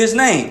down to his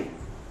name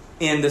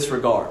in this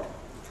regard.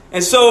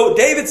 And so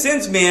David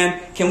sends men,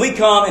 "Can we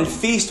come and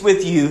feast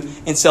with you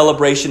in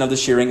celebration of the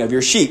shearing of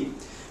your sheep?"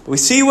 But we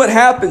see what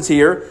happens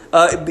here,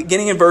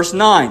 beginning in verse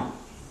 9.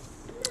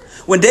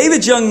 When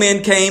David's young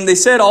men came, they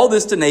said all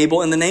this to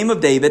Nabal in the name of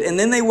David, and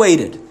then they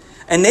waited.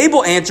 And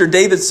Nabal answered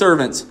David's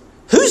servants,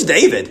 "Who's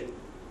David?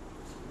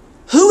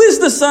 Who is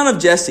the son of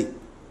Jesse?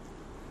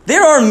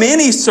 There are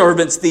many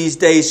servants these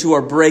days who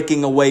are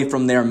breaking away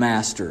from their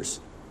masters.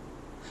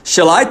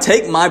 Shall I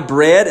take my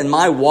bread and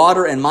my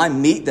water and my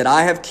meat that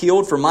I have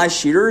killed for my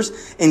shearers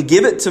and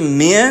give it to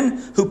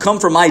men who come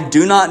from I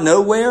do not know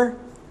where?"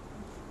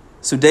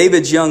 So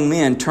David's young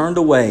men turned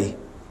away,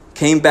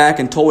 came back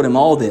and told him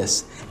all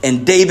this.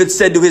 And David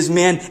said to his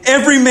men,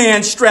 "Every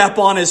man strap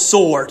on his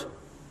sword."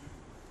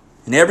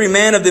 And every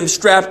man of them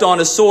strapped on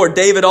a sword.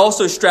 David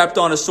also strapped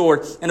on a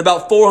sword. And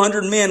about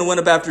 400 men went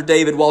up after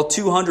David, while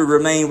 200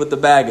 remained with the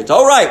baggage.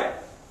 All right.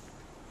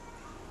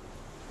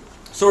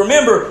 So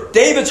remember,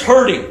 David's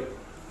hurting.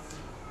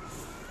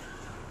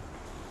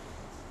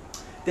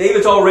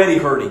 David's already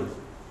hurting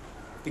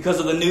because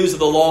of the news of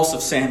the loss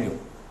of Samuel.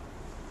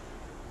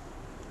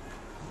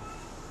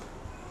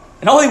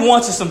 And all he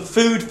wants is some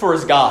food for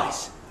his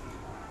guys.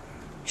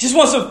 He just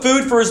wants some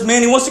food for his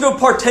men. He wants to go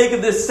partake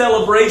of this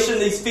celebration,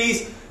 these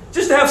feasts,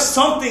 just to have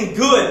something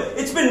good.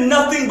 It's been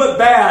nothing but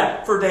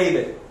bad for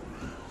David.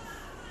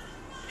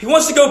 He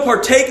wants to go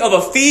partake of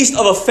a feast,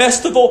 of a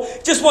festival.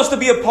 Just wants to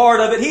be a part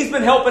of it. He's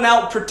been helping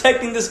out,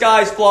 protecting this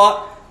guy's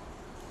flock.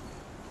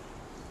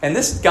 And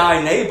this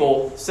guy,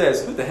 Nabal,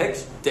 says, "Who the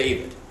heck's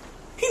David?"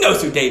 He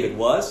knows who David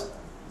was.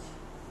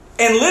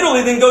 And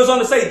literally then goes on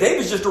to say,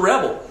 David's just a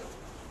rebel.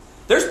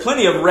 There's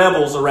plenty of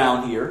rebels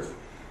around here.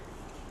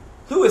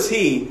 Who is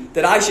he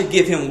that I should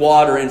give him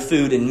water and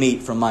food and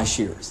meat from my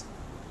shearers?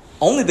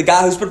 Only the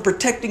guy who's been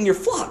protecting your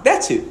flock.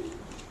 That's who.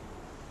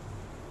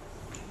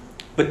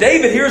 But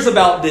David hears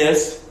about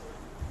this,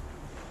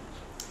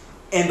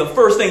 and the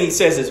first thing he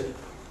says is,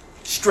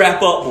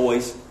 "Strap up,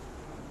 boys.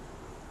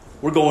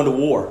 We're going to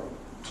war.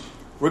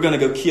 We're going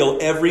to go kill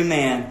every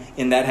man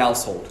in that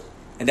household."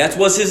 And that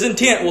was his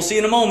intent. We'll see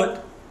in a moment.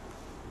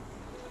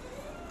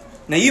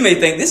 Now you may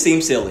think this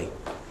seems silly.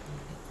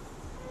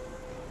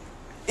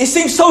 It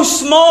seems so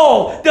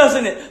small,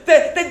 doesn't it?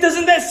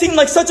 Doesn't that seem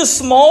like such a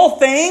small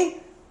thing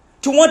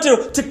to want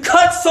to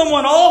cut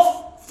someone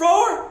off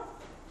for?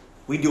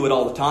 We do it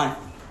all the time.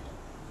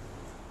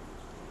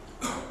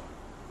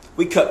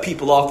 We cut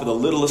people off for the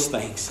littlest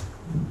things.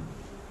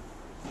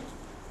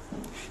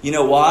 You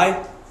know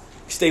why?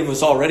 Because David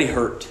was already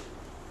hurt.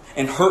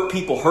 And hurt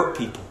people hurt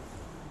people.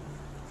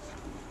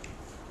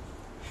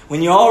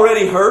 When you're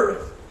already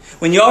hurt,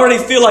 when you already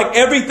feel like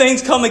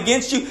everything's come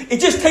against you, it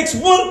just takes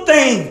one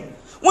thing,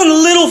 one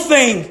little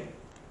thing.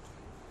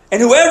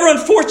 And whoever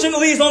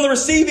unfortunately is on the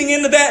receiving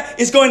end of that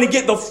is going to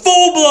get the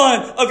full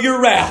blood of your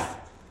wrath.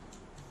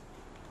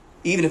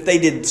 even if they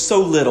did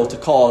so little to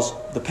cause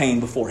the pain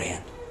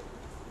beforehand.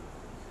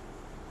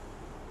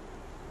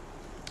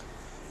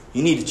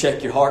 You need to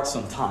check your heart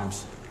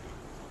sometimes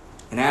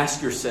and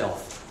ask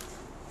yourself,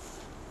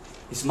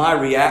 is my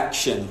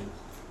reaction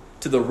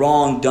to the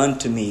wrong done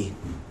to me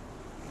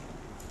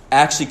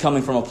actually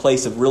coming from a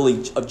place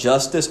of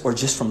justice, or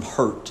just from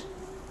hurt,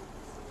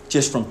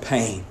 just from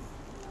pain?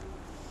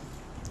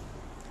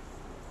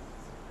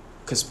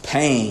 Because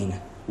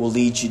pain will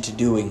lead you to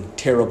doing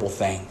terrible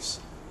things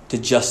to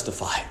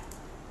justify it.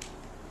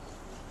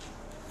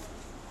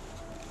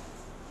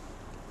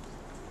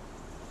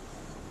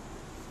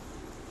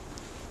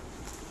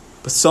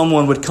 But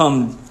someone would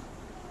come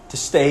to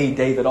stay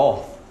David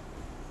off,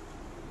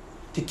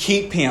 to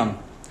keep him,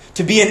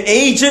 to be an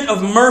agent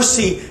of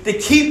mercy, to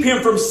keep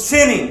him from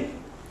sinning.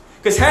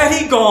 Because had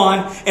he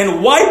gone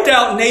and wiped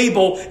out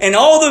Nabal and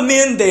all the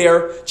men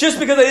there just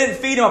because they didn't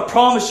feed him, I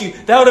promise you,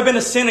 that would have been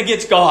a sin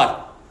against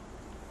God.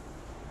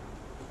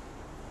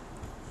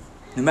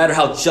 No matter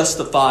how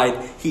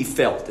justified he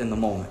felt in the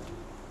moment.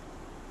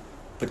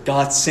 But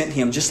God sent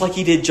him, just like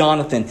he did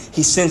Jonathan,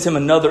 he sends him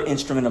another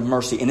instrument of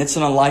mercy. And it's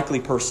an unlikely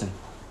person.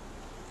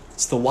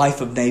 It's the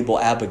wife of Nabal,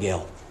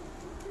 Abigail.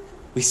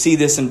 We see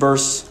this in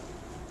verse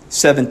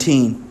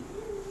 17.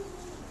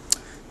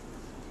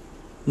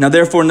 Now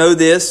therefore know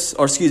this,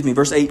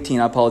 verse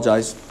 18, I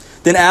apologize.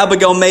 Then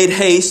Abigail made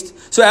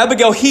haste. So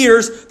Abigail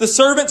hears the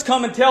servants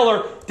come and tell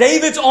her,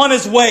 David's on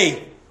his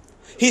way.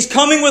 He's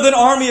coming with an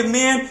army of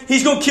men.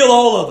 He's going to kill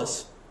all of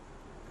us.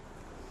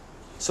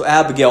 So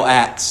Abigail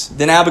acts.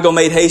 Then Abigail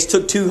made haste,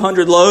 took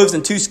 200 loaves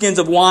and 2 skins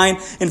of wine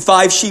and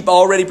 5 sheep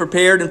already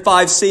prepared and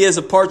 5 seahs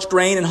of parched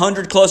grain and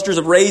 100 clusters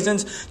of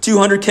raisins,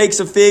 200 cakes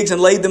of figs,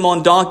 and laid them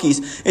on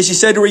donkeys. And she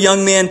said to her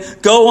young men,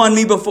 Go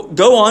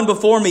on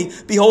before me.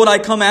 Behold, I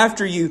come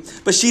after you.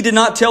 But she did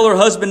not tell her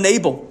husband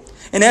Nabal.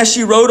 And as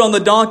she rode on the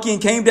donkey and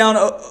came down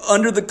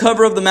under the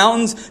cover of the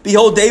mountains,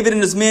 behold, David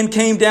and his men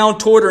came down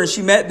toward her, and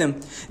she met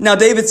them. Now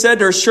David said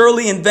to her,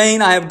 Surely in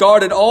vain I have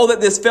guarded all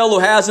that this fellow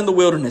has in the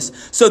wilderness,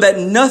 so that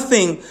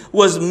nothing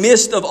was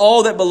missed of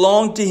all that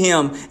belonged to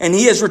him, and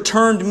he has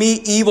returned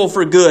me evil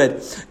for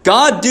good.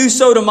 God do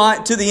so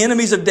to the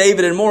enemies of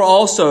David, and more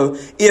also,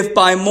 if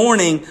by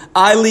morning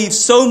I leave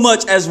so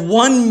much as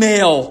one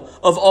male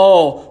of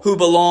all who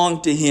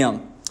belong to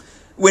him.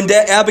 When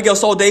Abigail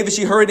saw David,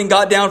 she hurried and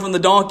got down from the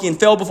donkey and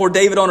fell before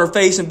David on her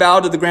face and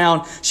bowed to the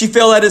ground. She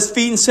fell at his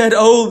feet and said,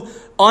 Oh,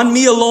 on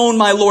me alone,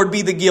 my Lord,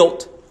 be the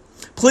guilt.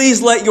 Please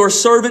let your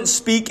servant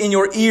speak in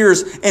your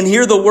ears and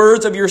hear the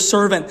words of your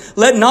servant.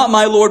 Let not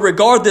my Lord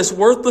regard this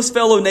worthless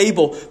fellow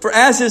Nabal, for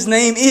as his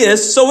name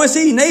is, so is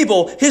he.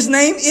 Nabal, his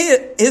name,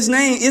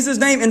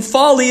 and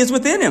folly is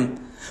within him.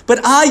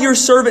 But I, your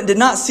servant, did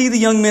not see the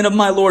young men of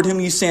my Lord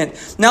whom you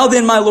sent. Now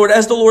then, my Lord,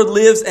 as the Lord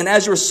lives and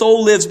as your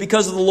soul lives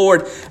because of the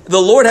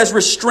Lord has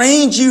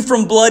restrained you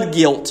from blood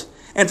guilt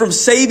and from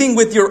saving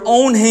with your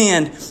own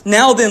hand.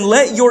 Now then,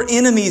 let your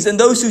enemies and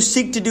those who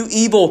seek to do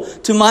evil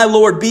to my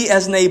Lord be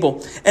as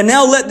Nabal. And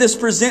now let this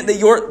present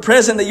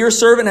that your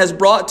servant has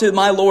brought to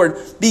my Lord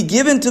be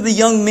given to the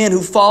young men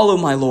who follow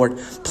my Lord.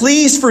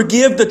 Please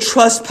forgive the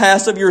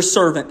trespass of your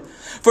servant.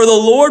 For the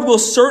Lord will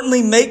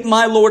certainly make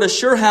my Lord a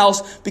sure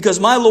house, because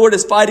my Lord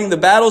is fighting the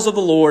battles of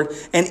the Lord,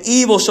 and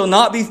evil shall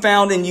not be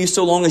found in you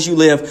so long as you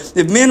live.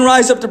 If men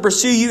rise up to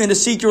pursue you and to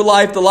seek your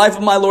life, the life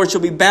of my Lord shall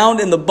be bound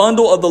in the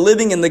bundle of the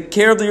living in the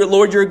care of your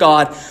Lord your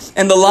God.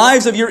 And the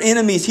lives of your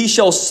enemies he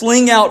shall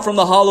sling out from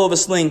the hollow of a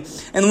sling.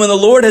 And when the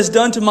Lord has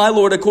done to my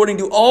Lord according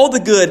to all the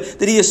good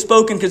that he has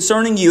spoken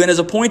concerning you, and has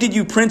appointed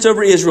you prince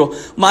over Israel,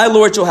 my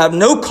Lord shall have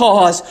no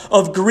cause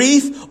of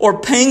grief or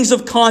pangs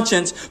of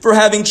conscience for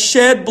having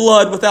shed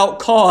blood without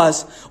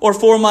cause, or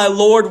for my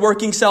Lord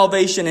working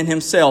salvation in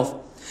himself.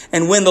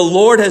 And when the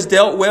Lord has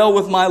dealt well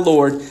with my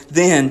Lord,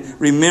 then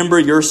remember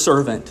your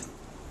servant.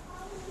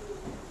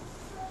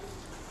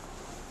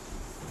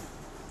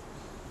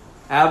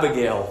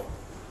 Abigail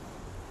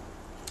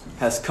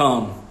has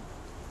come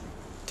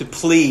to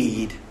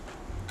plead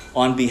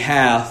on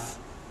behalf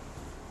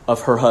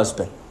of her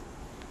husband.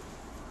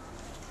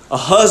 A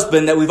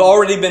husband that we've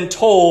already been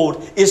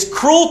told is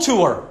cruel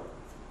to her.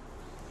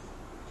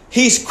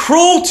 He's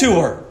cruel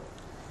to her.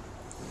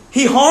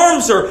 He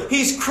harms her.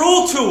 He's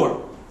cruel to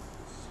her.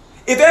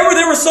 If ever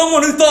there was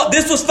someone who thought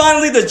this was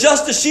finally the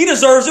justice she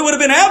deserves, it would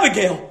have been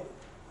Abigail.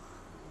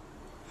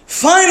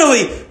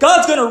 Finally,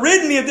 God's going to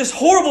rid me of this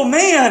horrible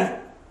man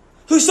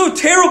who's so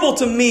terrible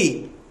to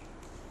me.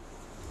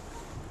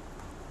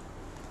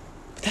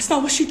 But that's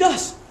not what she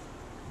does.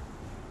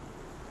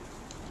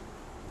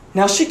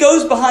 Now she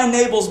goes behind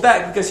Nabal's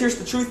back, because here's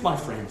the truth, my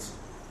friends.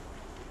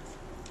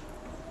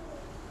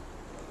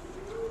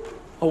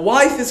 A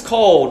wife is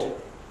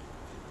called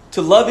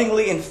to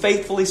lovingly and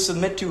faithfully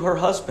submit to her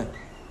husband.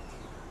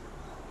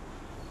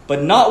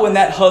 But not when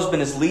that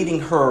husband is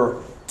leading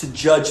her to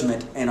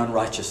judgment and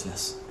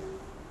unrighteousness.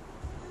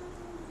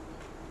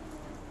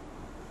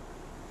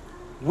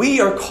 We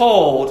are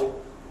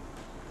called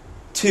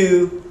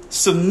to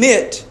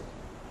submit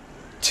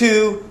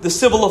to the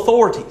civil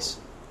authorities,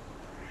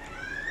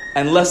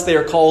 unless they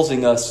are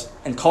causing us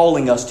and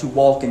calling us to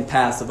walk in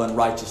paths of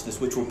unrighteousness,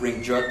 which will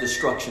bring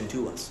destruction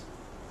to us.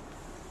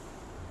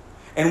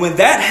 And when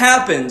that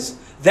happens,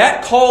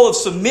 that call of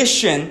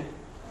submission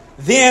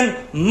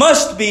then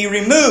must be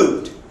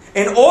removed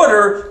in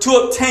order to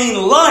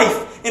obtain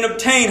life and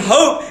obtain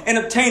hope and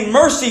obtain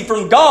mercy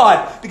from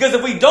God. Because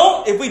if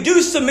we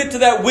do submit to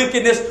that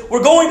wickedness,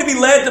 we're going to be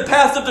led to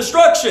paths of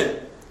destruction.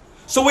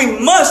 So we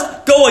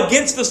must go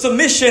against the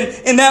submission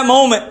in that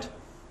moment.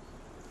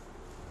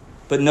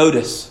 But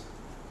notice,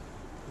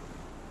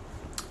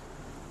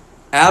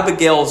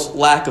 Abigail's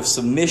lack of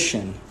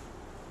submission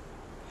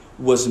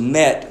was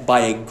met by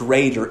a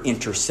greater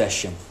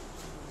intercession.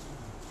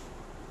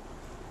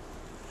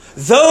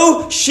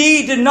 Though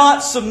she did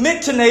not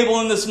submit to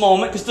Nabal in this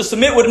moment, because to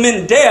submit would have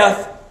meant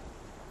death,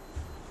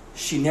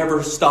 she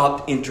never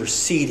stopped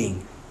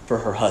interceding for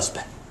her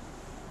husband.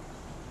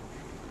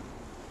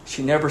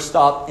 She never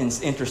stopped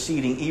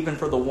interceding even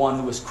for the one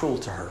who was cruel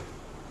to her.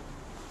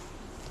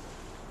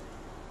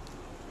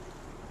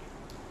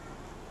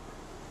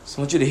 So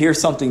I want you to hear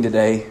something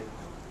today.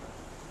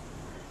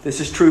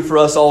 This is true for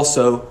us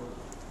also.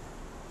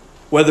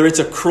 Whether it's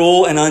a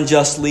cruel and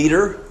unjust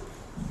leader,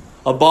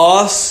 a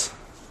boss,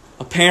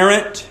 a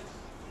parent,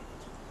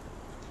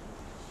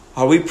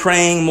 are we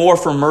praying more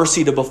for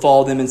mercy to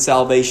befall them in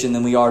salvation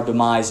than we are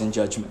demise and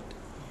judgment?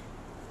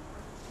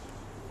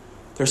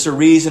 There's a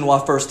reason why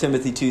 1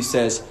 Timothy 2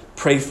 says,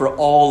 pray for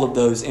all of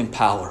those in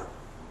power.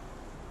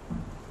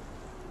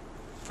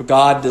 For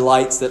God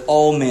delights that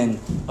all men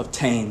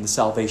obtain the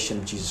salvation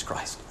of Jesus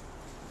Christ.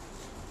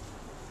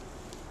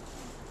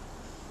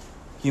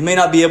 You may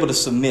not be able to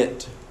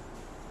submit,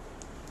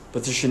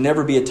 but there should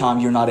never be a time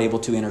you're not able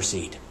to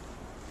intercede.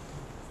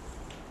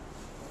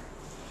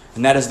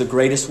 And that is the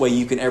greatest way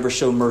you can ever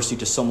show mercy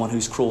to someone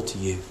who's cruel to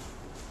you,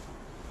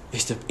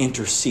 is to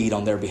intercede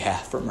on their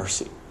behalf for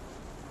mercy.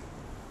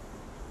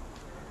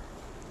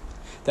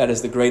 That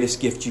is the greatest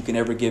gift you can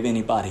ever give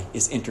anybody,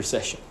 is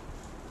intercession.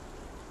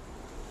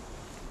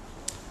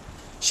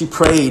 She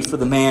prayed for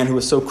the man who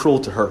was so cruel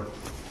to her,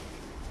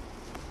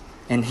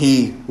 and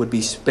he would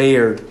be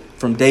spared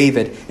from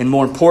David. And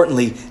more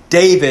importantly,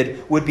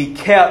 David would be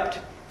kept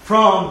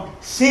from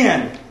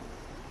sin.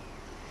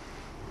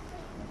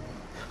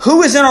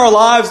 Who is in our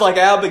lives like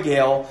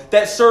Abigail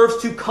that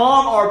serves to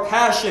calm our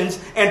passions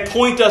and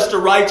point us to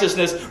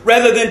righteousness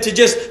rather than to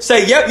just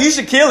say, yep, you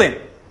should kill him.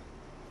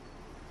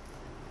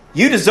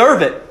 You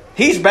deserve it.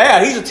 He's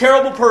bad. He's a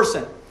terrible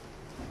person.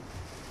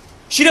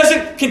 She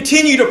doesn't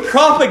continue to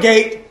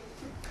propagate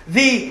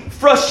the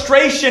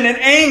frustration and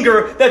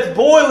anger that's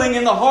boiling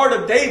in the heart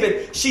of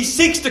David. She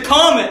seeks to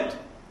calm it.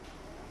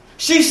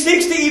 She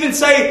seeks to even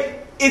say,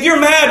 if you're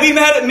mad, be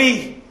mad at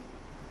me.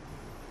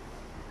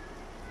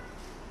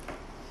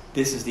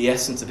 This is the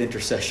essence of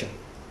intercession.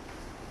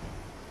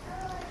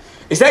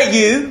 Is that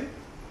you?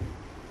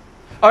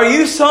 Are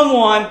you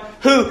someone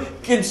who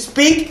can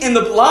speak in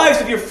the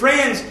lives of your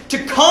friends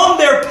to calm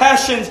their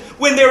passions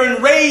when they're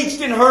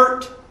enraged and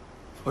hurt?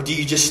 Or do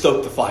you just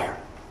stoke the fire?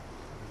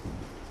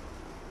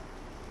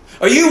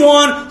 Are you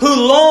one who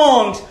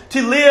longs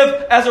to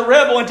live as a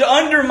rebel and to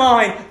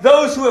undermine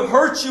those who have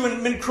hurt you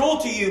and been cruel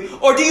to you?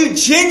 Or do you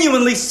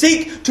genuinely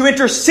seek to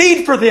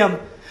intercede for them?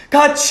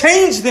 God,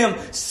 change them,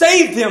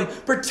 save them,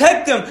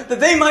 protect them, that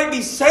they might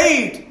be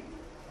saved.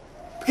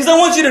 Because I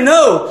want you to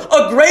know,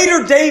 a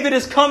greater David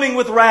is coming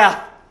with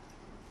wrath.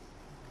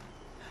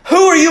 Who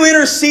are you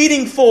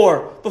interceding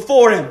for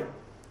before Him?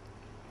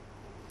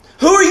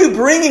 Who are you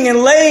bringing and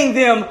laying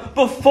them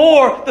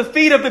before the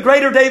feet of the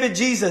greater David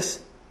Jesus?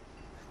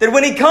 That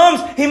when He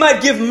comes, He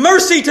might give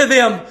mercy to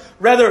them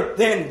rather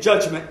than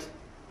judgment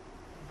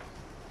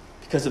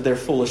because of their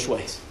foolish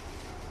ways.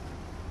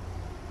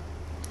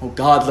 Oh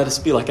God, let us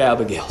be like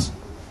Abigail's.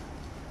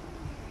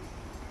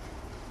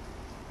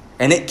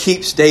 And it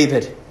keeps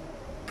David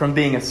from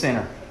being a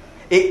sinner.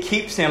 It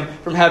keeps him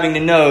from having to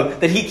know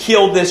that he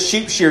killed this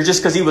sheep shearer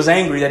just because he was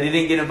angry that he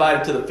didn't get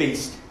invited to the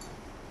feast.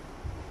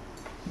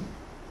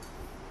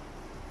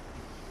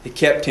 It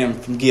kept him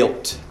from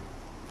guilt.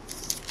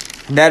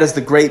 And that is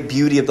the great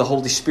beauty of the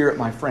Holy Spirit,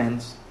 my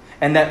friends.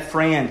 And that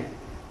friend,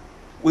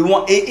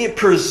 it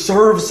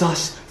preserves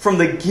us from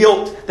the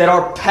guilt that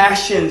our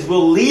passions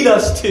will lead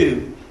us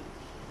to.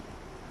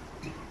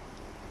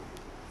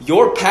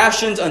 Your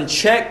passions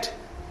unchecked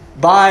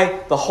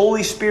by the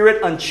Holy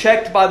Spirit,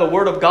 unchecked by the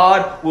Word of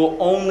God, will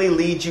only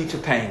lead you to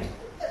pain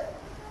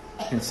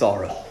and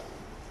sorrow.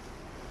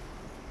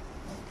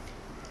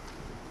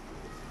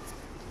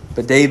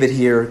 But David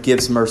here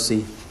gives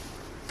mercy.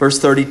 Verse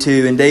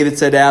 32, and David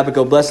said to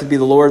Abigail, blessed be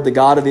the Lord, the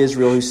God of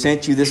Israel, who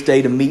sent you this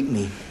day to meet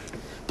me.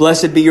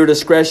 Blessed be your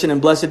discretion,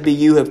 and blessed be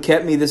you who have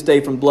kept me this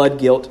day from blood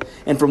guilt,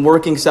 and from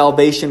working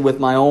salvation with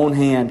my own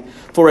hand.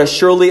 For as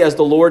surely as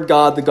the Lord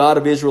God, the God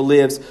of Israel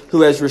lives,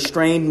 who has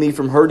restrained me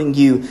from hurting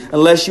you,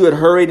 unless you had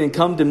hurried and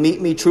come to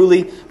meet me,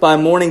 truly by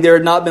morning there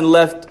had not been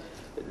left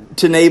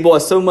to Nabal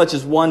as so much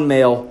as one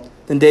male.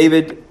 Then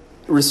David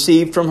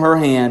received from her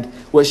hand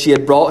what she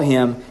had brought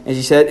him, and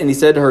he said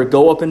to her,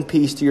 go up in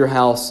peace to your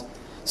house.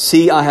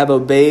 See, I have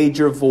obeyed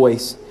your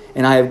voice.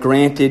 and I have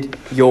granted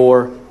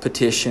your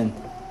petition."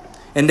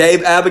 And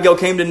Abigail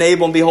came to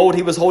Nabal, and behold,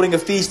 he was holding a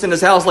feast in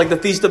his house like the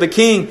feast of a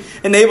king.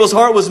 And Nabal's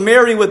heart was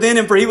merry within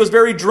him, for he was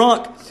very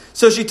drunk.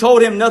 So she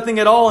told him nothing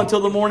at all until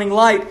the morning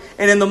light.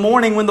 And in the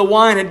morning, when the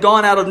wine had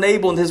gone out of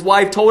Nabal, and his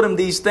wife told him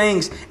these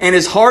things, and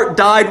his heart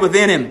died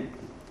within him,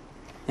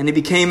 and he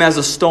became as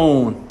a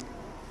stone.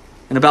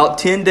 And about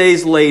 10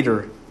 days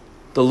later,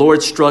 the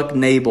Lord struck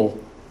Nabal,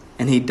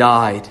 and he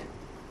died.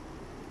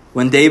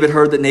 When David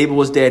heard that Nabal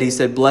was dead, he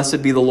said,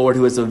 "Blessed be the Lord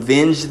who has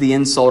avenged the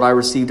insult I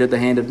received at the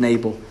hand of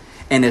Nabal,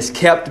 and has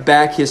kept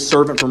back his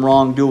servant from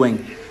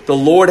wrongdoing. The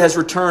Lord has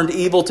returned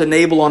evil to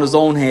Nabal on his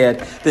own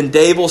head." Then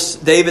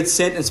David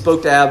sent and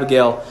spoke to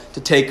Abigail to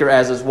take her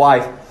as his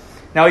wife.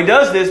 Now he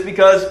does this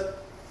because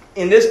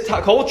in this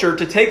culture,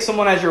 to take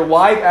someone as your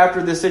wife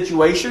after this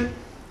situation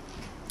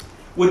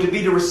would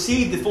be to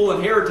receive the full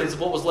inheritance of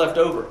what was left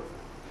over.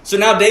 So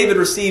now David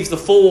receives the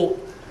full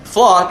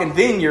flock and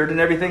vineyard and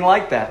everything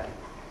like that.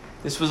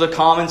 This was a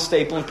common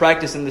staple and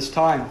practice in this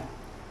time.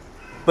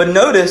 But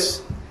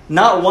notice,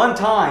 not one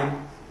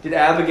time did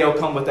Abigail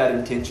come with that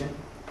intention.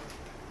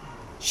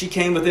 She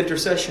came with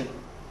intercession.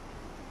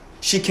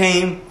 She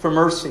came for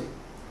mercy.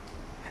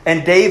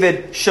 And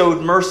David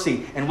showed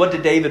mercy. And what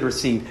did David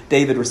receive?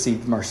 David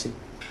received mercy.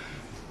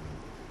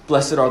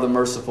 Blessed are the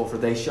merciful, for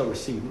they shall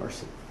receive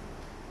mercy.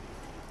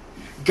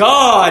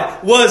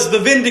 God was the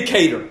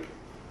vindicator.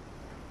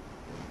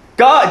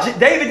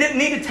 David didn't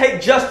need to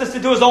take justice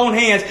into his own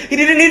hands. He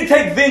didn't need to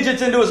take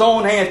vengeance into his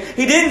own hands.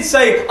 He didn't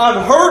say,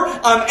 "I'm hurt,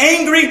 I'm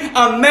angry,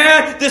 I'm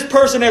mad, this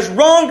person has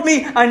wronged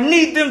me, I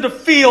need them to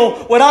feel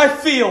what I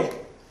feel."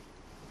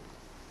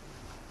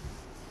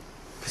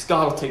 Because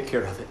God will take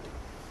care of it.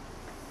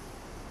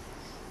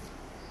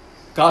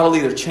 God will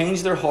either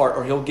change their heart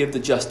or He'll give the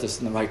justice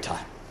in the right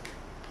time.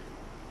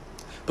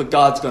 But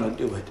God's going to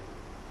do it.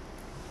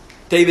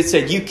 David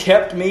said, "You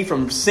kept me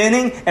from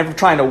sinning and from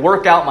trying to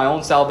work out my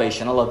own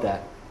salvation." I love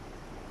that.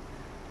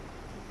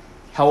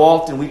 How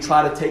often we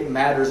try to take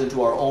matters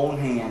into our own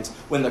hands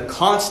when the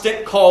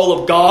constant call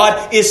of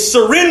God is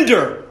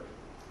surrender.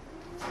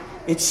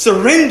 It's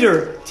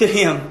surrender to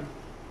Him.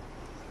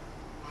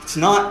 It's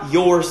not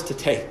yours to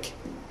take.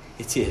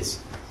 It's His.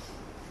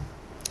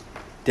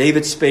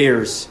 David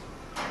spares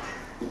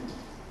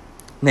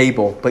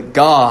Nabal, but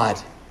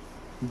God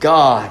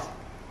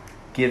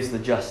gives the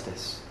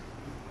justice.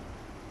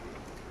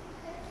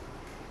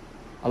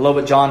 I love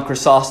what John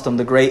Chrysostom,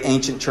 the great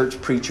ancient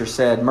church preacher,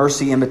 said.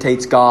 Mercy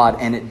imitates God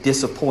and it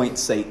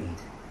disappoints Satan.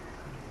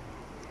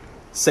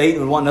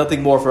 Satan would want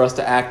nothing more for us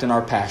to act in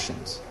our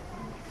passions.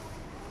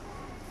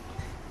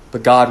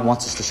 But God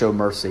wants us to show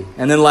mercy.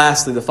 And then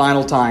lastly, the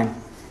final time,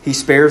 He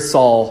spares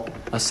Saul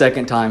a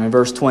second time in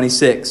verse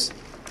 26.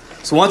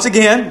 So once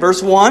again,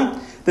 verse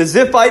 1, the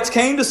Ziphites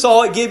came to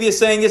Saul at Gibeah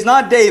saying, "Is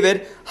not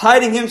David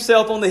hiding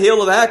himself on the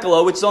hill of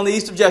Hachilah, which is on the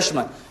east of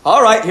Jeshimon?"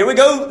 All right, here we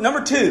go.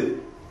 Number 2.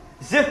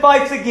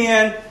 Ziphites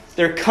again,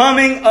 they're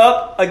coming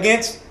up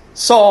against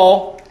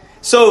Saul.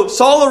 So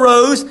Saul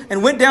arose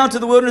and went down to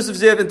the wilderness of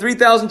Ziph and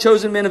 3,000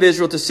 chosen men of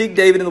Israel to seek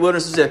David in the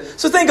wilderness of Ziph.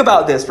 So think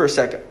about this for a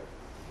second.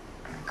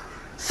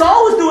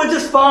 Saul was doing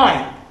just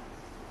fine.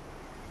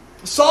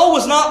 Saul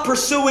was not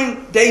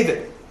pursuing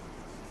David.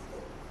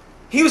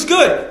 He was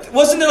good.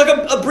 Wasn't there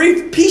like a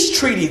brief peace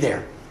treaty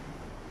there?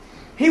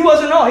 He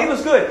wasn't. No, he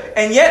was good.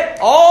 And yet,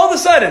 all of a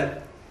sudden,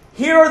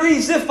 here are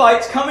these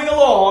Ziphites coming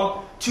along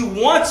to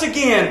once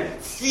again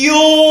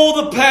fuel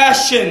the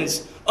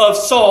passions of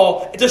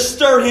Saul, to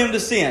stir him to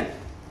sin.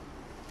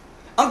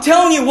 I'm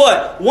telling you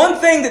what, one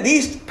thing that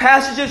these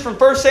passages from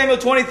 1 Samuel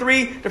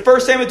 23 to 1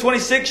 Samuel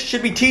 26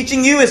 should be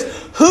teaching you is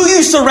who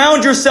you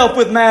surround yourself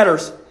with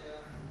matters.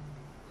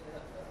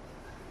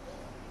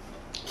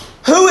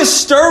 Who is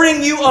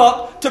stirring you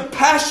up to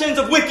passions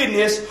of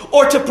wickedness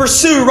or to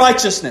pursue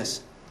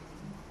righteousness?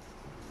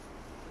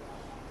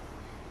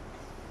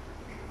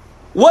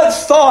 What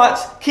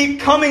thoughts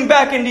keep coming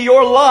back into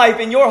your life,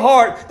 in your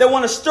heart, that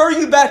want to stir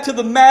you back to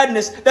the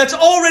madness that's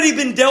already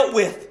been dealt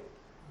with?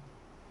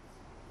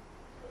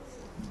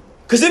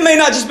 Because it may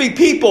not just be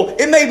people.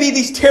 It may be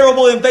these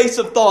terrible,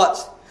 invasive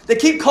thoughts that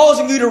keep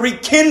causing you to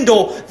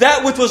rekindle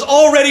that which was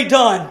already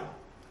done,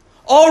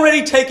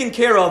 already taken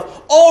care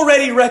of,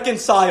 already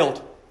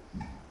reconciled.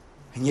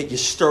 And yet you're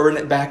stirring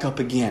it back up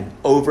again,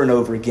 over and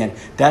over again.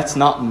 That's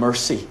not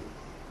mercy.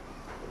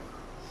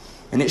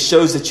 And it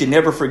shows that you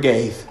never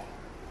forgave.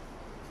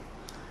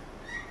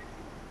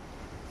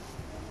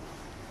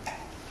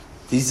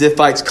 These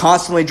Ziphites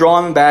constantly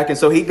draw him back, and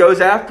so he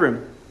goes after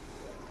him.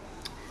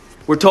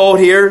 We're told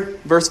here,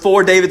 verse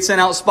 4, David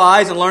sent out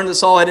spies and learned that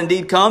Saul had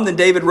indeed come. Then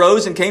David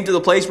rose and came to the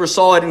place where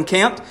Saul had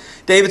encamped.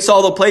 David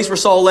saw the place where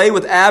Saul lay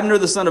with Abner,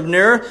 the son of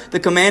Ner,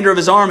 the commander of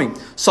his army.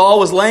 Saul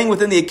was laying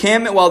within the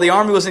encampment while the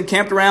army was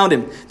encamped around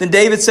him. Then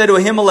David said to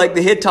Ahimelech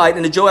the Hittite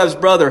and to Joab's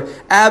brother,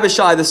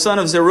 Abishai, the son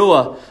of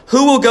Zeruiah,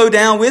 "Who will go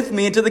down with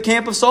me into the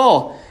camp of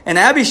Saul?" And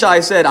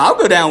Abishai said, "I'll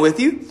go down with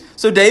you."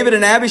 So David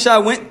and Abishai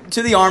went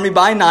to the army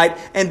by night,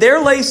 and there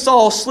lay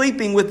Saul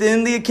sleeping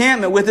within the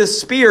encampment with his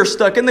spear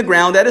stuck in the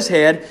ground at his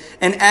head,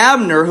 and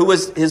Abner, who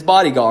was his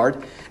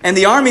bodyguard, And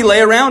the army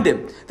lay around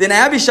him. Then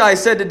Abishai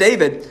said to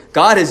David,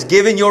 God has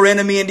given your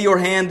enemy into your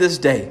hand this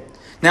day.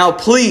 Now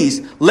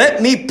please,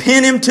 let me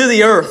pin him to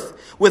the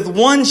earth with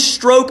one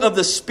stroke of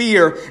the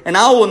spear, and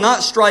I will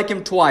not strike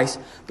him twice.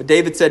 But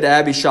David said to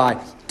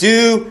Abishai,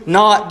 do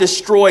not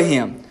destroy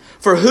him.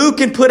 For who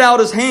can put out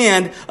his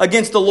hand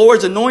against the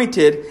Lord's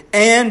anointed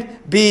and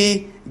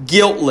be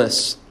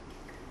guiltless?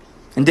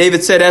 And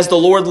David said, as the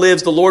Lord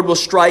lives, the Lord will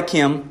strike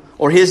him,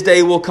 or his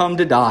day will come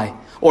to die,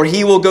 or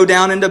he will go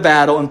down into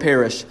battle and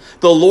perish.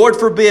 The Lord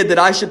forbid that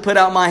I should put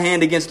out my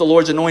hand against the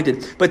Lord's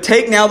anointed. But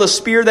take now the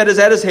spear that is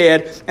at his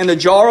head and the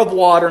jar of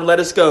water, and let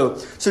us go.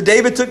 So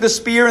David took the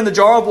spear and the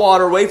jar of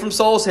water away from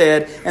Saul's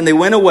head, and they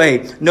went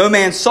away. No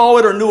man saw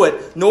it or knew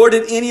it, nor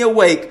did any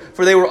awake,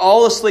 for they were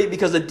all asleep,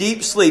 because a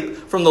deep sleep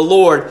from the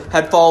Lord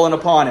had fallen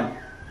upon him.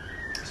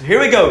 So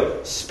here we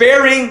go.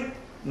 Sparing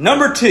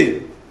number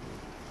 2.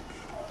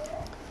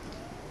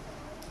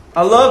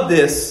 I love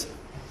this,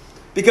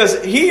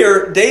 because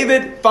here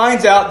David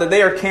finds out that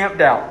they are camped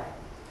out.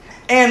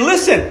 And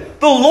listen,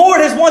 the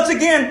Lord has once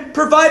again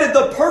provided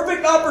the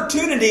perfect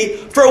opportunity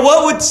for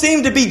what would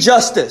seem to be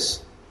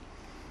justice.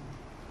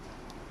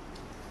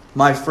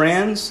 My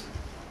friends,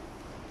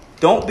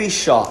 don't be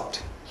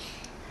shocked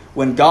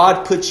when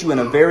God puts you in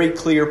a very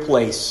clear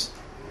place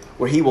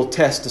where He will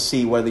test to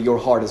see whether your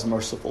heart is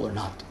merciful or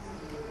not.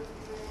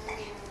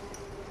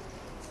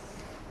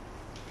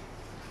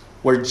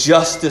 Where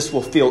justice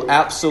will feel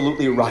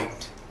absolutely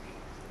right,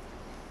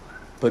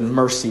 but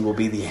mercy will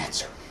be the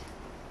answer.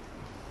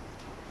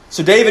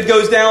 So David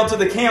goes down to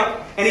the camp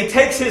and he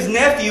takes his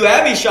nephew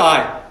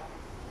Abishai.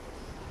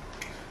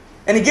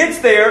 And he gets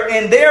there,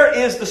 and there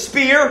is the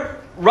spear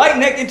right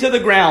next into the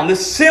ground. The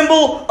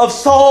symbol of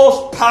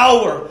Saul's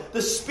power,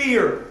 the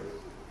spear.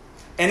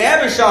 And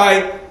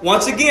Abishai,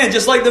 once again,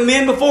 just like the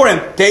men before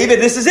him, David,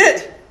 this is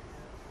it.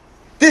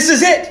 This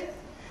is it.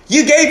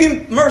 You gave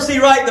him mercy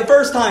right the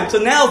first time, so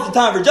now's the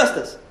time for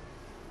justice.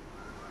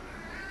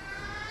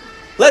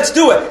 Let's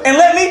do it. And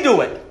let me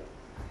do it.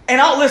 And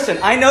I'll listen,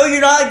 I know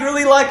you're not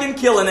really liking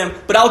killing him,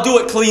 but I'll do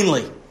it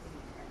cleanly.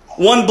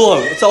 One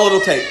blow. That's all it'll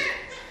take.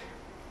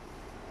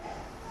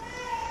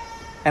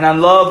 And I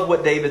love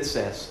what David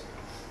says.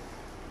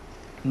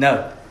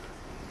 No.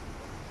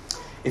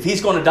 If he's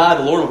going to die,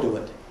 the Lord will do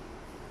it.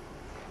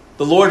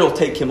 The Lord will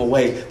take him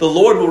away. The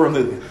Lord will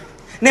remove him.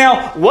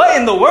 Now, what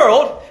in the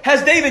world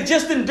has David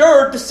just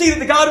endured to see that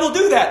the God will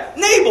do that?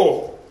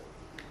 Nabal.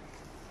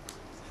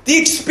 The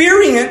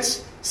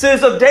experience,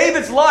 says, of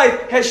David's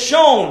life has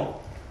shown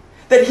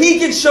that he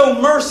can show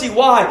mercy.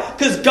 Why?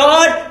 Because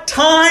God,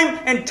 time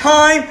and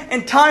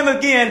time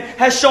again,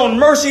 has shown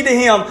mercy to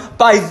him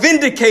by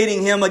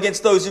vindicating him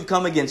against those who've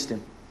come against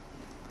him.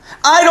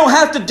 I don't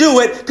have to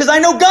do it because I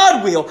know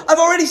God will. I've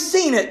already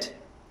seen it.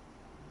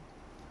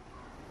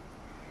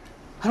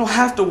 I don't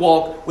have to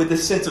walk with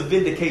this sense of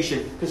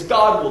vindication because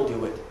God will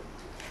do it.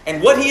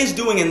 And what he is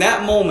doing in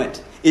that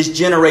moment is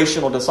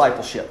generational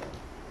discipleship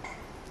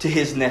to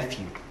his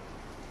nephew.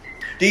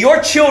 Do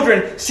your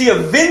children see a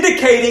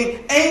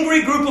vindicating,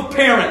 angry group of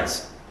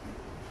parents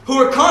who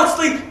are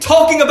constantly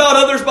talking about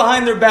others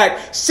behind their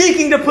back,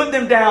 seeking to put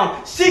them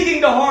down,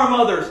 seeking to harm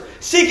others,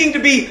 seeking to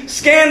be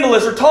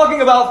scandalous or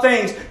talking about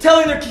things,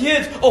 telling their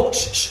kids, oh,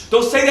 shh,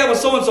 don't say that when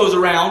so-and-so's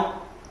around?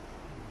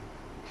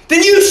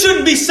 Then you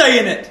shouldn't be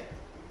saying it.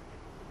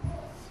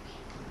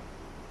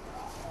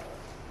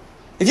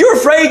 If you're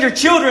afraid your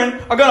children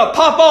are going to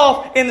pop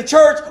off in the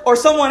church or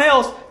someone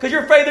else because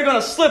you're afraid they're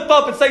going to slip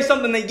up and say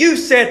something that you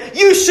said,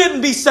 you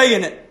shouldn't be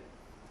saying it.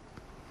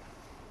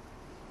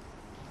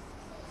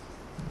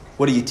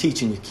 What are you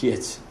teaching your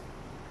kids?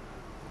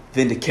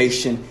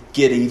 Vindication,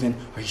 get even?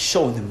 Are you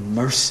showing them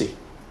mercy?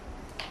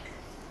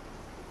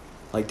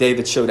 Like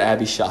David showed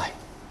Abishai.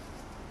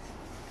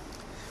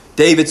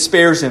 David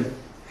spares him.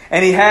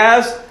 And he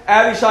has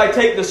Abishai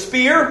take the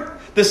spear,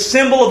 the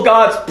symbol of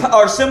God's,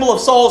 or symbol of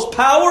Saul's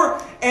power,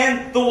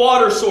 and the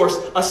water source,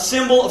 a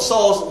symbol of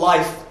Saul's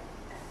life.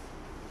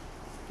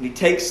 And he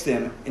takes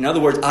them. In other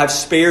words, I've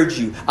spared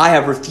you. I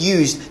have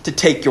refused to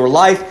take your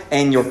life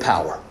and your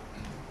power.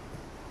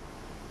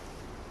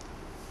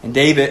 And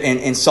David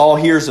and Saul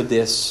hears of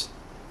this.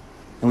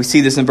 And we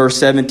see this in verse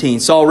 17.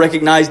 Saul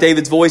recognized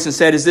David's voice and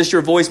said, is this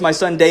your voice, my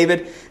son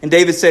David? And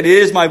David said, it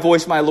is my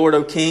voice, my Lord,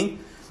 O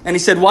king. And he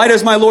said, why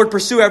does my Lord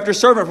pursue after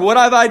servant? For what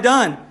have I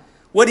done?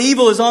 What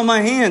evil is on my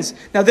hands?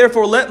 Now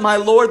therefore let my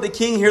Lord the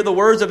king hear the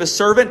words of his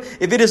servant.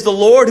 If it is the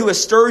Lord who has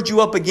stirred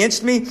you up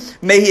against me,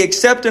 may he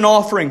accept an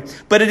offering.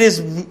 But if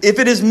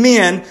it is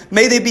men,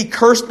 may they be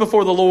cursed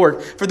before the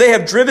Lord. For they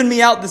have driven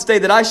me out this day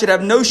that I should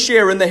have no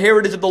share in the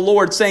heritage of the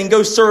Lord, saying,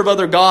 go serve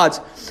other gods.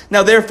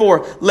 Now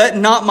therefore let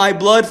not my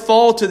blood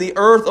fall to the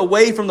earth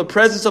away from the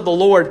presence of the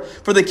Lord.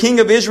 For the king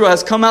of Israel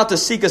has come out to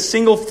seek a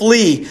single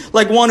flea,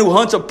 like one who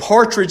hunts a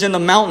partridge in the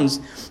mountains.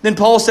 Then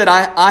Paul said,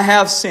 I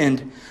have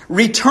sinned.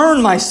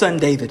 Return, my son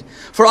David,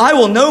 for I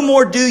will no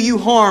more do you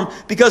harm,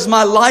 because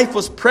my life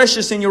was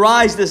precious in your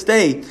eyes this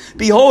day.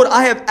 Behold,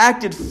 I have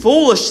acted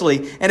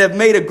foolishly and have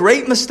made a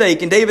great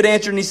mistake. And David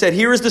answered and he said,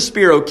 Here is the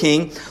spear, O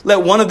king.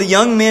 Let one of the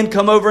young men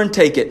come over and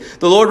take it.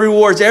 The Lord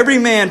rewards every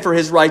man for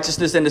his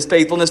righteousness and his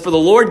faithfulness. For the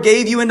Lord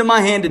gave you into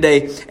my hand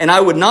today, and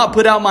I would not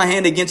put out my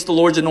hand against the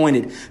Lord's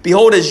anointed.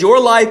 Behold, as your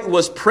life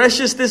was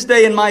precious this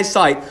day in my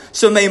sight,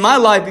 so may my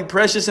life be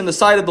precious in the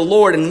sight of the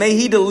Lord, and may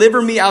he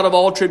deliver me out of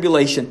all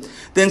tribulation.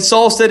 Then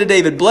Saul said to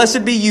David,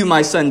 Blessed be you,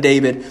 my son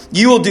David.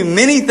 You will do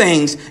many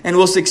things and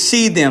will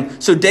succeed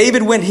them. So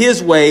David went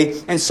his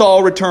way, and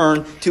Saul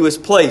returned to his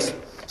place.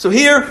 So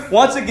here,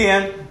 once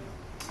again,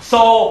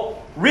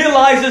 Saul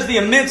realizes the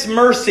immense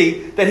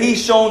mercy that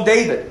he's shown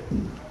David.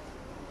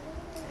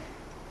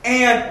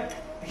 And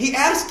he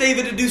asks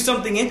David to do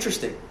something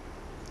interesting.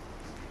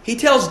 He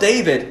tells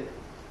David,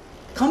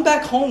 Come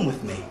back home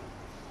with me.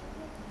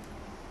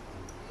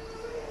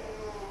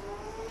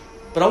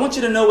 But I want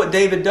you to know what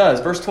David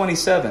does. Verse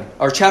 27,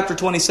 or chapter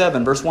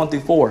 27, verse 1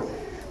 through 4.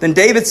 Then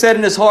David said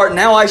in his heart,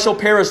 Now I shall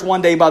perish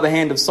one day by the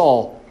hand of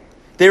Saul.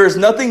 There is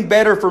nothing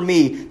better for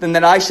me than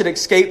that I should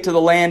escape to the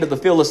land of the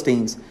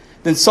Philistines.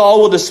 Then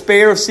Saul will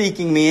despair of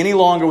seeking me any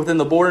longer within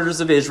the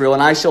borders of Israel,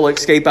 and I shall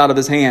escape out of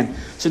his hand.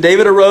 So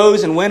David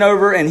arose and went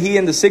over, and he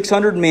and the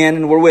 600 men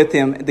and were with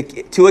him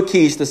to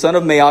Achish, the son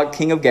of Maoch,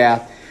 king of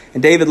Gath.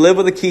 And David lived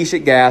with Achish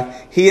at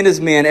Gath, he and his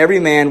men, every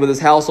man with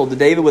his household, to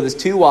David with his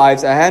 2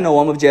 wives,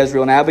 Ahinoam of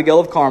Jezreel and Abigail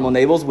of Carmel,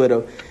 Nabal's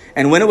widow.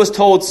 And when it was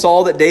told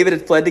Saul that David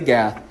had fled to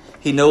Gath,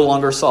 he no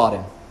longer sought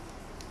him.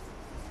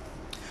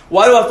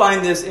 Why do I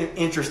find this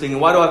interesting,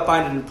 and why do I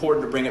find it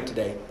important to bring up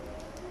today?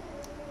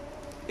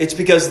 It's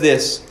because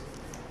this: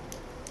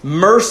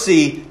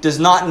 mercy does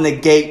not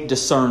negate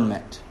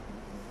discernment.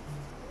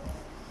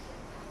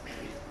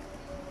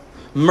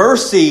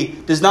 Mercy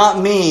does not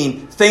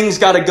mean things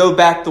got to go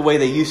back the way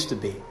they used to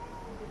be.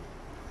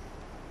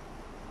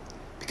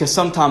 Because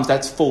sometimes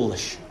that's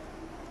foolish.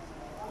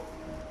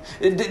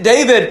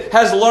 David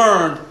has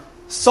learned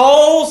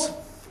Saul's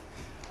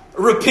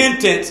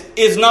repentance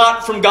is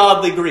not from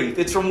godly grief.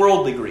 It's from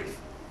worldly grief.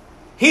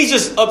 He's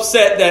just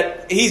upset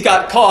that he's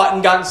got caught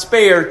and gotten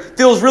spared.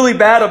 Feels really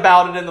bad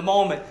about it in the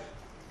moment.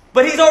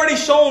 But he's already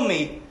shown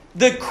me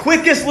the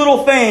quickest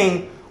little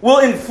thing will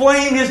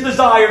inflame his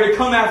desire to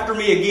come after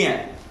me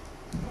again.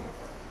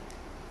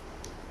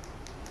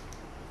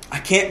 I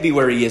can't be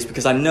where he is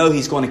because I know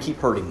he's going to keep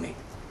hurting me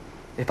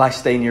if I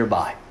stay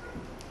nearby.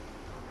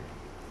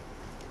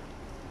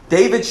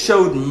 David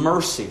showed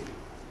mercy,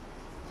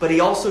 but he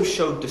also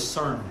showed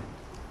discernment.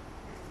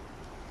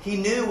 He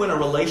knew when a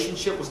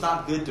relationship was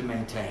not good to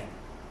maintain.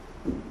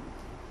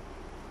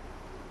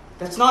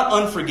 That's not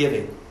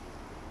unforgiving.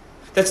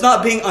 That's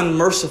not being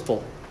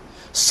unmerciful.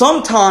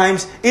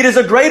 Sometimes it is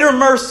a greater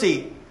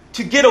mercy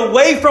to get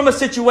away from a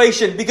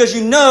situation because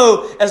you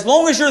know as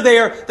long as you're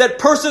there, that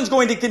person's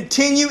going to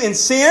continue in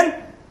sin.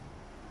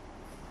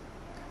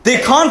 The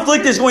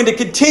conflict is going to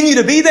continue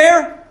to be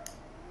there.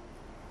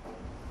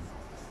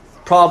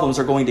 Problems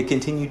are going to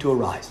continue to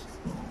arise.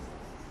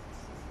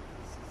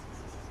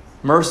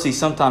 Mercy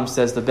sometimes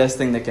says the best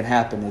thing that can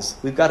happen is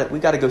we've got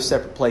to go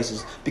separate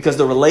places because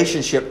the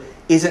relationship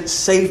isn't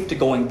safe to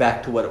going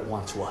back to what it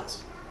once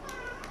was.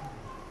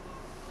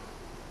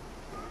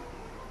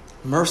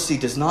 Mercy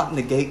does not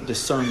negate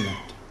discernment.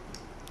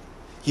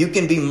 You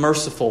can be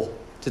merciful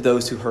to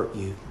those who hurt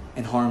you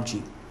and harmed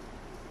you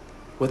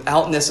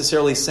without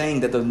necessarily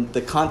saying that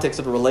the context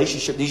of a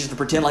relationship needs you to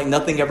pretend like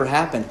nothing ever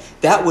happened.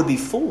 That would be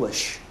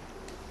foolish.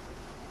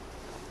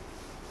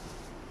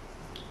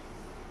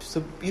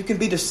 So you can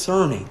be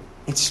discerning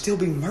and still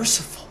be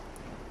merciful.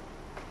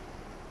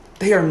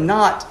 They are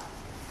not,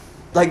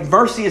 like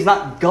mercy is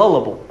not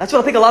gullible. That's what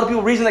I think a lot of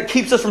people, reason that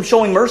keeps us from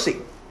showing mercy.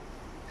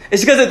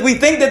 It's because we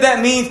think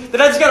that means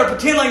that I just got to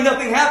pretend like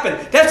nothing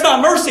happened. That's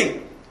not mercy.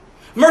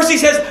 Mercy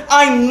says,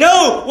 I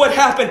know what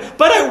happened,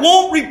 but I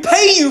won't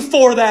repay you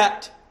for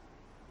that.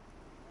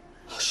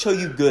 I'll show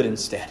you good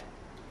instead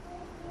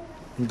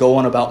and go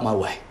on about my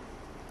way.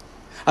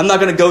 I'm not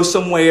going to go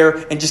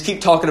somewhere and just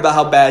keep talking about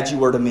how bad you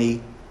were to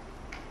me.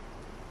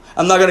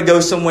 I'm not going to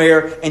go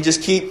somewhere and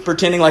just keep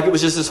pretending like it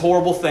was just this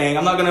horrible thing.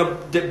 I'm not going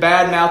to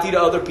badmouth you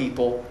to other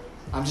people.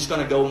 I'm just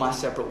going to go my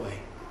separate way.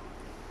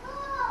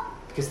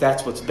 Because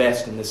that's what's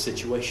best in this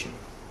situation.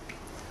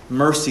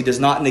 Mercy does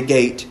not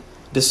negate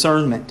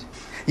discernment.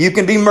 You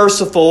can be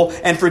merciful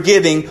and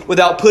forgiving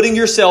without putting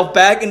yourself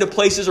back into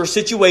places or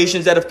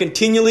situations that have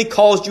continually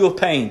caused you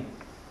pain.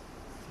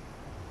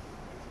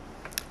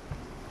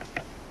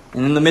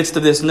 And in the midst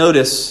of this,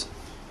 notice,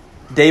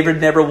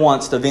 David never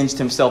once avenged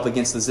himself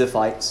against the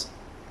Ziphites.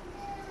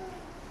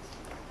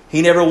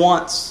 He never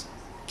once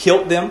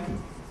killed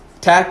them,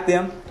 attacked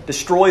them,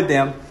 destroyed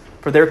them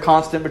for their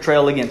constant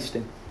betrayal against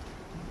him.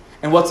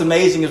 And what's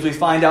amazing is we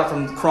find out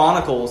from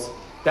Chronicles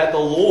that the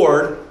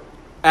Lord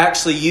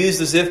actually used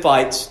the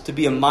Ziphites to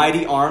be a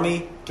mighty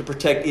army to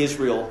protect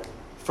Israel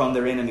from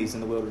their enemies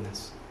in the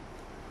wilderness.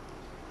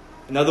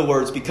 In other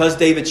words, because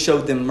David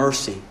showed them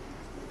mercy,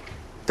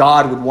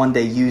 God would one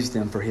day use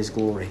them for His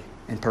glory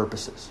and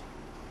purposes.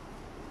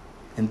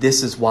 And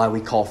this is why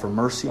we call for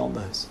mercy on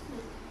those.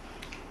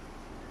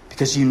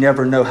 Because you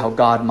never know how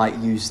God might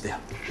use them.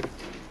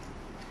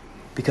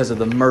 Because of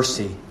the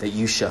mercy that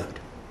you showed.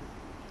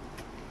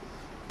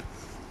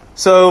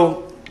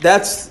 So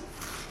that's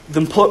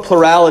the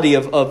plurality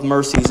of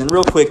mercies. And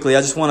real quickly,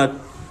 I just want to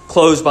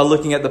close by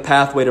looking at the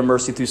pathway to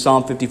mercy through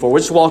Psalm 54. We'll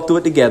just walk through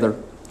it together.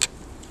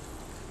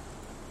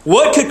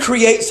 What could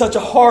create such a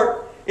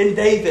heart in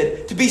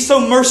David to be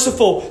so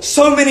merciful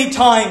so many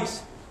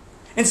times?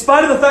 In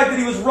spite of the fact that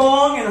he was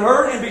wrong and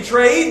hurt and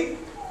betrayed,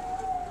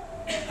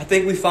 I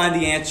think we find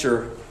the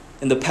answer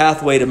in the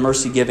pathway to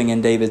mercy giving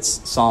in David's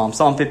Psalm.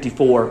 Psalm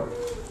 54.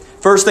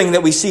 First thing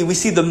that we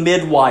see the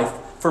midwife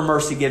for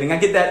mercy giving. I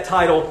get that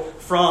title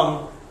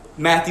from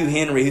Matthew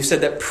Henry, who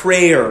said that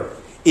prayer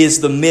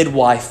is the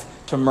midwife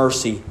to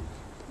mercy.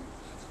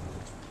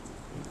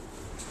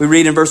 We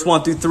read in verse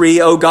 1 through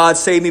 3, O God,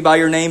 save me by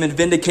your name and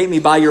vindicate me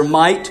by your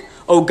might.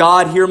 O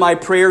God, hear my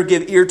prayer,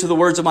 give ear to the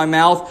words of my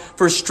mouth.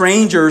 For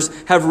strangers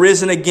have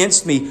risen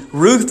against me.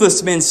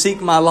 Ruthless men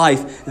seek my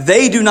life.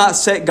 They do not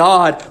set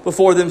God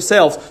before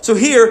themselves. So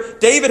here,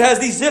 David has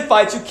these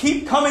Ziphites who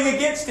keep coming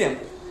against him.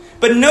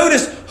 But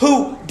notice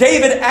who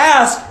David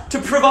asked to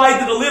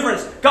provide the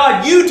deliverance.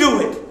 God, you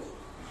do it.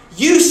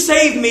 You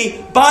save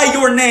me by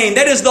your name.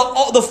 That is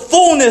the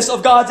fullness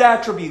of God's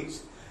attributes.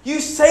 You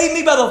save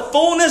me by the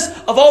fullness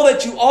of all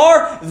that you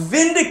are.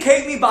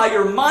 Vindicate me by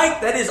your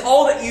might. That is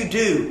all that you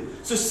do.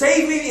 So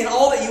save me in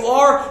all that you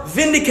are.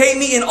 Vindicate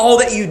me in all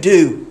that you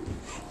do.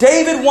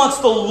 David wants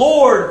the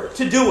Lord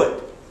to do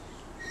it.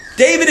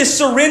 David is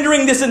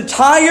surrendering this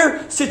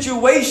entire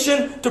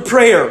situation to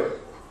prayer.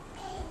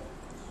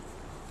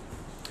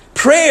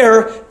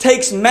 Prayer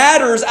takes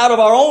matters out of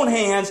our own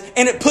hands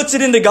and it puts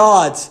it into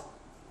God's.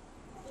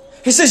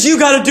 He says, you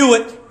got to do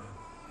it.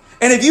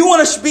 And if you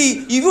want to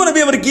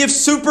be able to give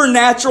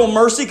supernatural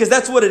mercy, because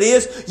that's what it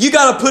is, you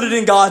got to put it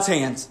in God's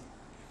hands.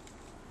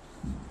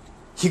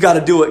 You got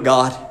to do it,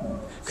 God,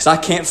 because I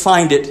can't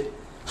find it.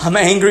 I'm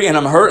angry and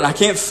I'm hurt and I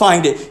can't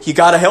find it. You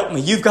got to help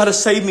me. You've got to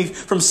save me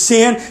from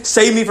sin,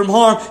 save me from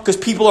harm, because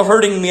people are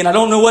hurting me and I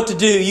don't know what to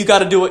do. You got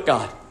to do it,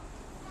 God.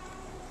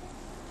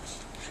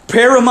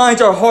 Prayer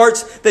reminds our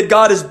hearts that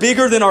God is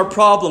bigger than our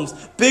problems,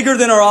 bigger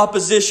than our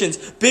oppositions,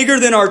 bigger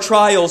than our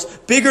trials,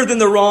 bigger than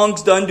the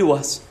wrongs done to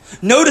us.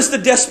 Notice the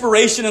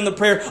desperation in the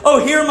prayer.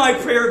 Oh, hear my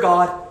prayer,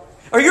 God.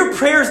 Are your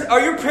prayers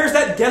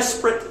that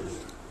desperate?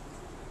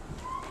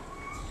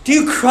 Do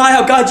you cry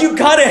out, God, you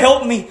got to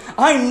help me.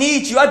 I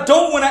need you. I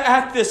don't want to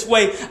act this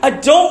way. I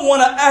don't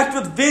want to act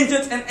with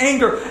vengeance and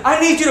anger.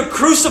 I need you to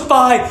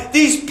crucify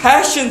these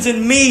passions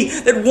in me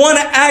that want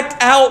to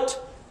act out.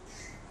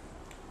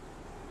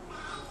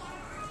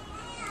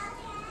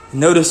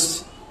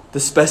 Notice the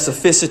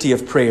specificity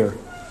of prayer.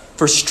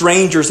 For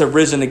strangers have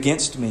risen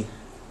against me.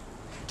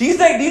 Do you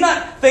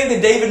not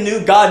think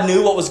that God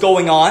knew what was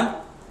going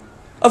on?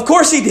 Of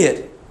course he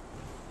did.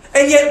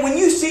 And yet when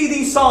you see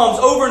these Psalms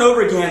over and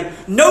over again,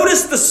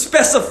 notice the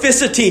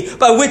specificity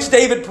by which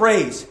David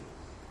prays.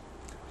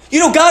 You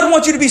know, God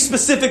wants you to be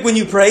specific when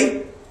you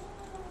pray.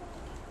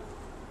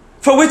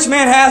 For which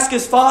man asks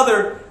his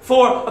father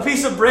for a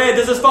piece of bread,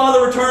 does his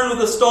father return with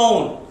a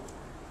stone?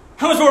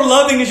 How much more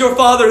loving is your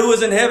Father who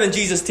is in heaven,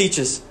 Jesus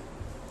teaches.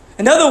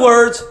 In other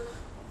words,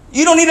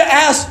 you don't need to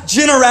ask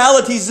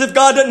generalities as if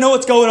God doesn't know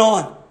what's going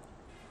on.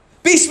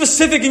 Be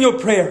specific in your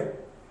prayer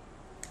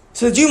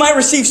so that you might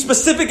receive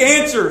specific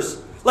answers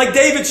like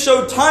David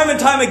showed time and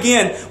time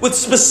again with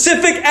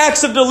specific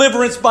acts of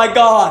deliverance by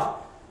God.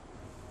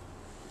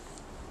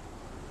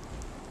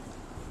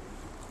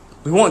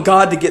 We want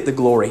God to get the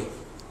glory.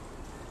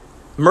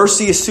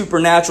 Mercy is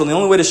supernatural, and the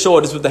only way to show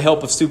it is with the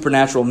help of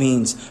supernatural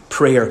means,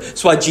 prayer.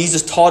 That's why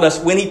Jesus taught us,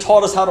 when He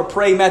taught us how to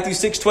pray, Matthew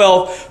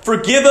 6:12,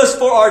 forgive us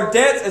for our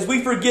debts as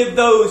we forgive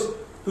those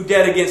who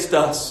debt against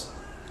us.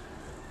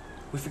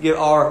 We forgive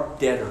our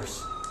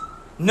debtors.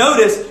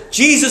 Notice,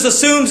 Jesus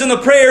assumes in the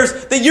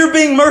prayers that you're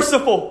being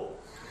merciful,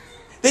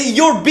 that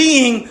you're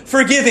being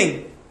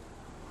forgiving.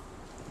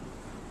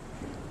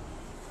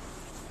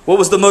 What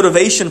was the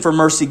motivation for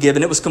mercy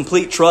given? It was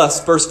complete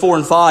trust. Verse 4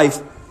 and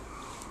 5.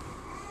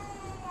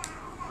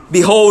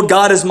 Behold,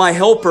 God is my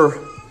helper.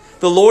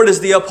 The Lord is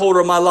the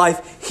upholder of my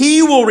life.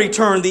 He will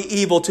return the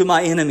evil to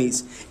my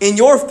enemies. In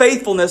your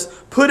faithfulness,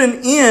 put an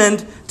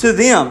end to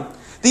them.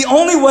 The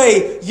only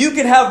way you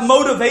can have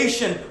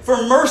motivation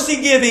for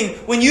mercy giving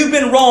when you've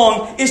been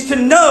wrong is to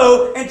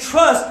know and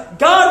trust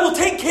God will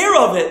take care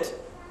of it.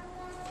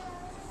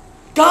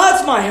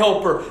 God's my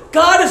helper.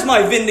 God is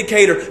my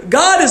vindicator.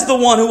 God is the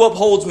one who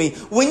upholds me.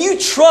 When you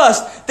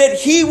trust that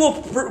He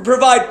will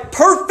provide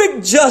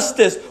perfect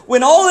justice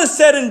when all is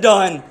said and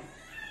done,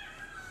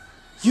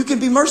 you can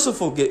be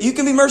merciful. You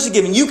can be mercy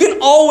giving. You can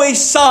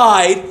always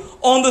side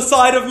on the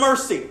side of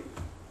mercy.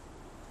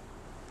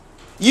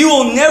 You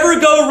will never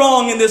go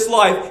wrong in this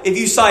life if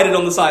you sided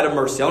on the side of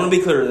mercy. I want to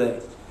be clear today.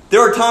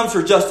 There are times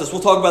for justice.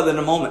 We'll talk about that in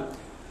a moment.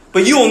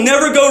 But you will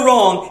never go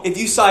wrong if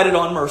you sided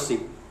on mercy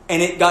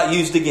and it got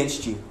used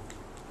against you.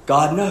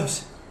 God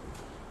knows.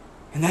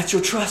 And that's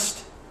your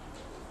trust.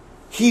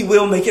 He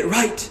will make it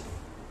right.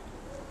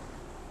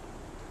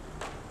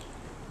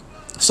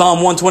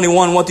 Psalm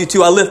 121,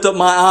 1-2, I lift up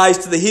my eyes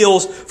to the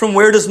hills. From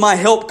where does my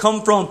help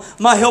come from?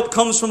 My help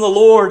comes from the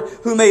Lord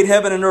who made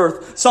heaven and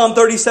earth. Psalm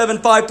 37,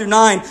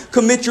 5-9,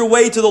 commit your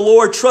way to the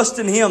Lord, trust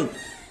in Him,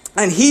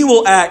 and He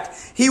will act.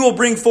 He will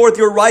bring forth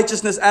your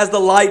righteousness as the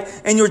light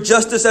and your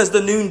justice as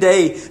the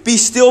noonday. Be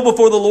still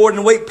before the Lord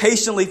and wait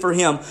patiently for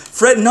Him.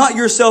 Fret not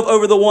yourself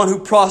over the one who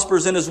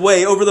prospers in his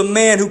way, over the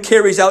man who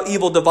carries out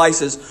evil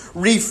devices.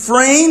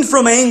 Refrain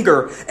from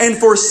anger and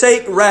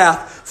forsake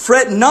wrath.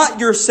 Fret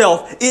not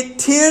yourself. It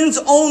tends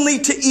only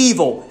to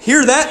evil.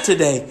 Hear that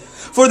today.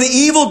 For the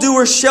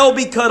evildoer shall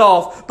be cut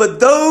off, but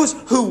those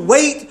who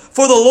wait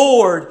for the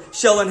Lord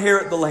shall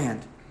inherit the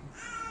land.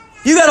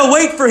 You got to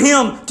wait for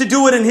Him to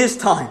do it in His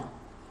time.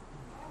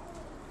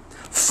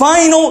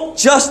 Final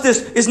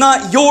justice is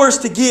not yours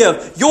to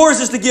give. Yours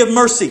is to give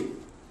mercy.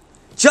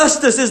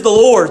 Justice is the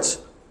Lord's.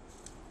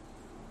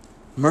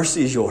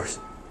 Mercy is yours.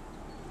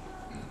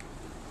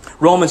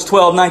 Romans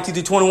 12,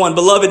 19-21.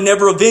 Beloved,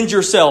 never avenge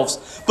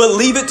yourselves, but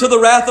leave it to the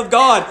wrath of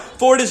God.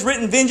 For it is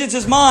written, vengeance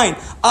is mine.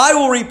 I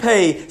will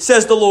repay,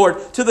 says the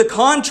Lord. To the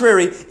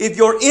contrary, if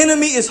your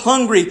enemy is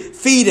hungry,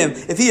 feed him.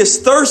 If he is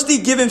thirsty,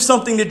 give him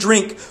something to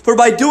drink. For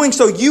by doing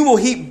so, you will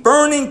heap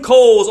burning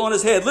coals on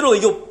his head. Literally,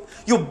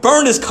 you'll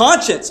burn his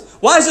conscience.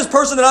 Why is this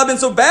person that I've been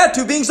so bad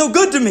to being so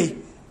good to me?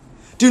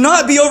 Do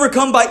not be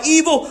overcome by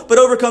evil, but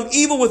overcome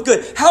evil with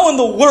good. How in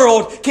the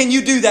world can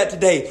you do that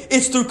today?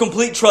 It's through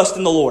complete trust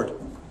in the Lord.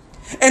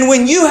 And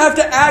when you have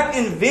to act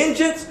in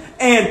vengeance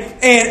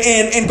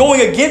and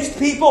going against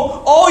people,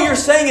 all you're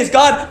saying is,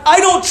 God, I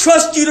don't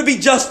trust you to be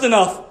just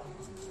enough.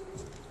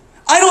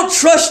 I don't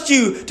trust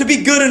you to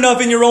be good enough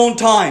in your own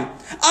time.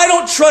 I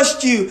don't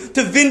trust you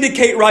to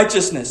vindicate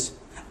righteousness.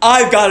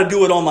 I've got to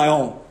do it on my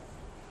own.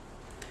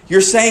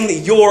 You're saying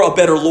that you're a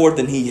better Lord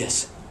than He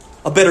is.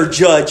 A better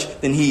judge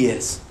than He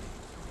is.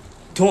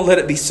 Don't let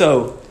it be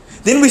so.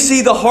 Then we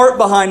see the heart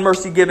behind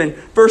mercy given.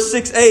 Verse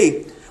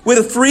 6a. With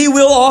a free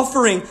will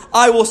offering,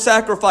 I will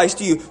sacrifice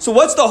to you. So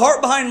what's the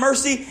heart behind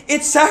mercy?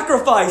 It's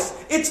sacrifice.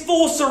 It's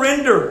full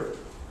surrender.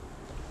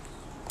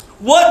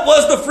 What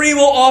was the free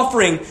will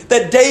offering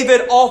that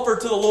David offered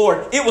to the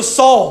Lord? It was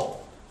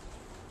Saul.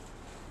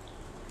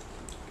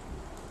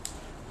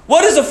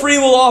 What is a free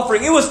will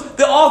offering? It was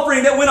the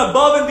offering that went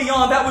above and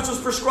beyond that which was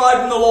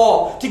prescribed in the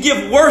law, to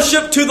give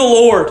worship to the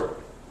Lord.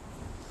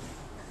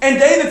 And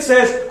David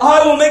says,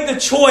 I will make the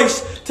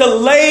choice to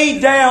lay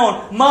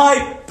down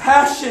my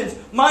passions,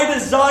 my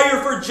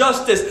desire for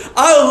justice.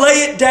 I'll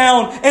lay it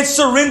down and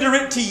surrender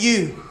it to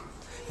you.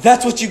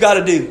 That's what you got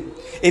to do.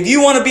 If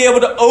you want to be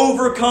able to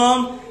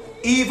overcome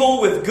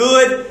evil with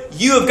good,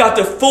 you have got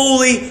to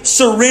fully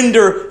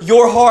surrender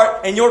your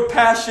heart and your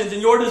passions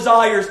and your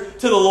desires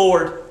to the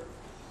Lord.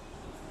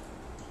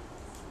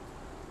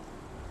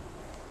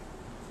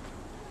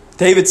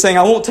 David's saying,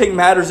 I won't take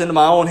matters into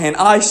my own hand.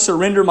 I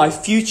surrender my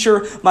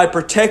future, my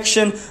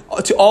protection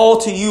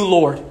to you,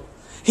 Lord.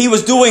 He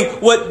was doing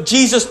what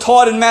Jesus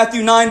taught in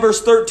Matthew 9,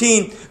 verse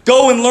 13.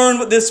 Go and learn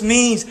what this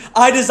means.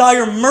 I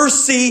desire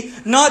mercy,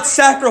 not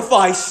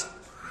sacrifice.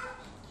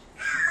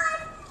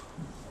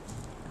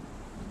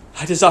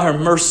 I desire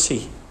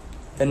mercy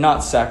and not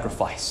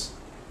sacrifice.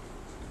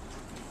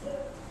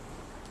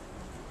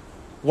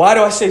 Why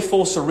do I say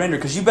full surrender?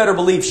 Because you better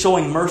believe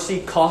showing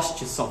mercy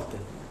costs you something.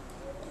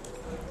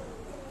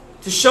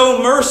 To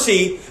show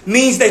mercy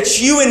means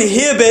that you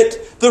inhibit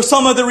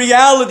some of the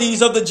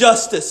realities of the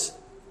justice.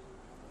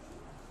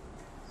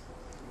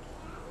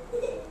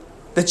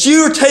 That you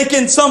are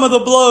taking some of the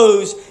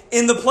blows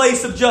in the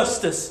place of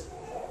justice.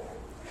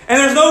 And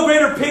there's no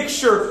greater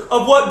picture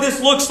of what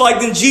this looks like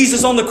than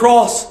Jesus on the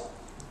cross.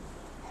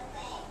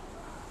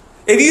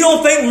 If you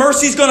don't think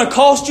mercy is going to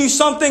cost you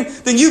something,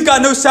 then you've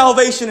got no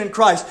salvation in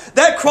Christ.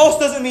 That cross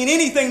doesn't mean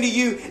anything to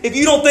you if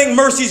you don't think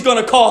mercy is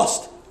going to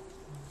cost.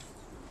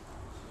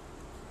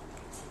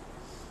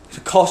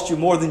 It'll cost you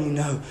more than you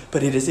know,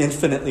 but it is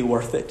infinitely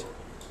worth it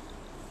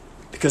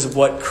because of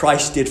what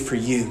Christ did for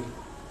you.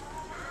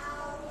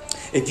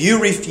 If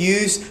you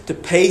refuse to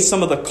pay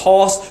some of the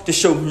cost to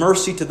show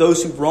mercy to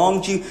those who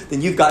wronged you,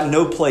 then you've got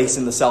no place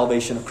in the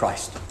salvation of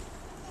Christ.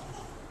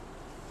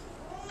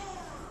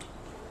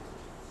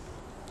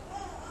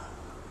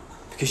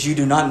 Because you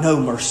do not know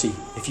mercy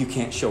if you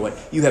can't show it.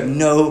 You have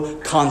no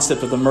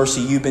concept of the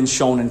mercy you've been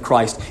shown in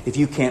Christ if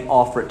you can't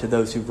offer it to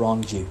those who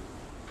wronged you.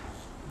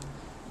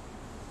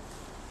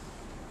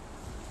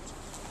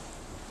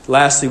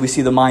 Lastly, we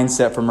see the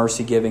mindset for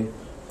mercy giving.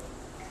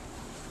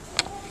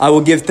 I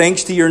will give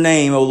thanks to your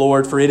name, O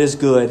Lord, for it is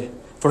good.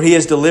 For He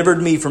has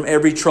delivered me from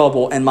every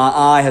trouble, and my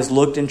eye has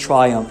looked in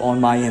triumph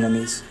on my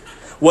enemies.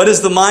 What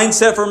is the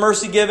mindset for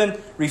mercy given?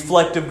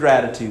 Reflective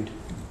gratitude.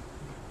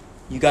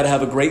 You got to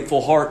have a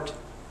grateful heart.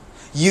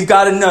 You've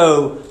got to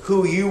know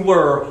who you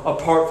were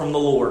apart from the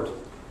Lord.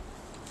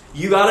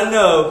 You got to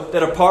know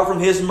that apart from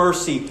His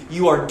mercy,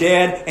 you are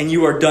dead and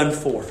you are done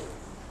for.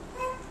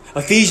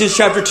 Ephesians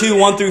chapter 2,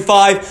 1 through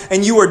 5.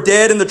 And you are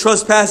dead in the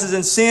trespasses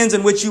and sins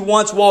in which you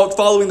once walked,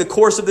 following the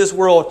course of this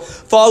world,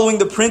 following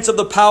the prince of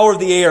the power of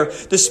the air,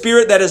 the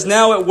spirit that is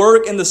now at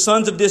work in the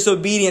sons of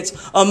disobedience,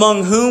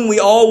 among whom we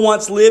all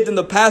once lived in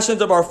the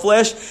passions of our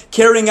flesh,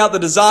 carrying out the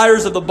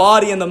desires of the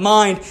body and the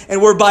mind,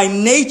 and were by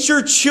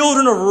nature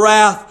children of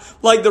wrath,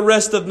 like the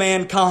rest of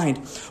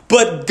mankind.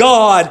 But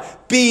God,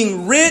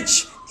 being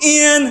rich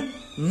in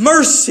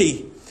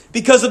mercy,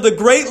 because of the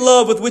great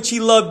love with which He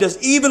loved us,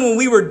 even when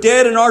we were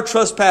dead in our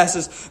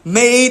trespasses,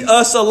 made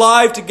us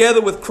alive together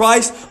with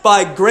Christ.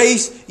 By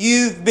grace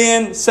you've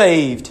been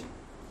saved.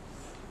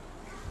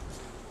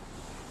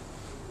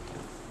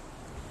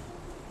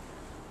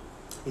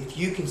 If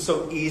you can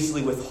so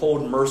easily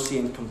withhold mercy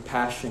and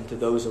compassion to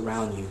those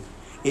around you,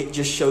 it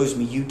just shows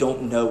me you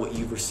don't know what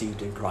you've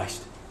received in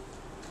Christ.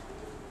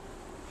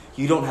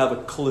 You don't have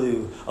a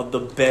clue of the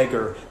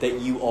beggar that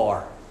you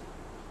are.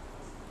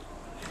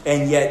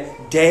 And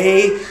yet,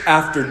 day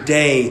after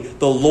day,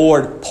 the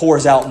Lord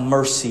pours out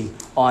mercy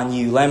on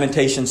you.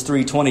 Lamentations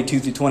 3,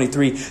 22 through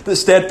 23. The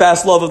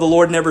steadfast love of the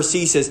Lord never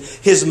ceases.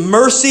 His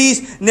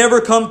mercies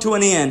never come to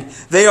an end.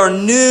 They are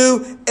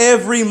new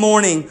every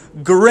morning.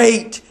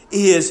 Great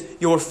is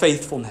your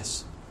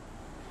faithfulness.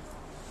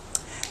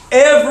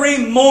 Every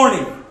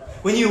morning,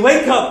 when you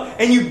wake up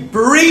and you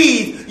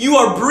breathe, you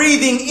are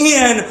breathing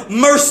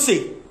in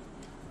mercy.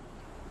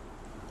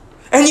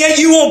 And yet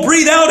you won't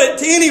breathe out it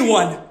to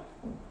anyone.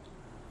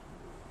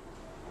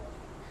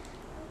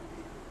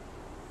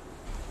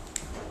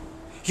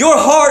 Your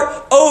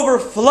heart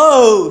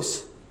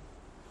overflows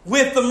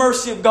with the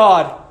mercy of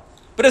God.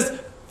 But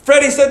as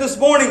Freddie said this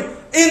morning,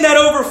 in that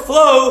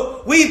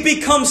overflow, we've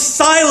become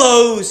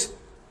silos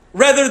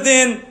rather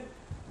than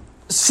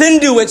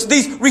conduits,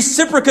 these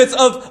reciprocates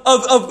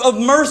of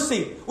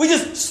mercy. We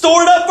just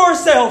store it up for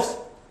ourselves.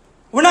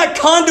 We're not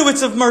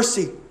conduits of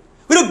mercy.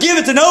 We don't give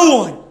it to no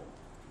one.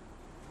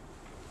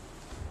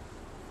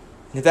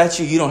 And if that's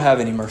you, you don't have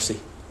any mercy.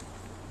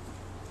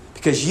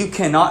 Because you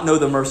cannot know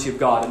the mercy of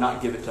God and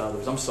not give it to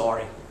others. I'm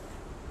sorry.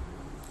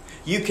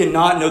 You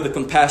cannot know the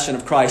compassion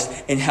of Christ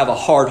and have a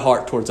hard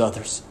heart towards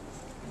others.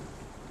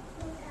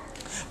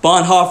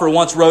 Bonhoeffer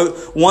once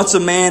wrote, "Once a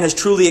man has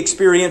truly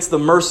experienced the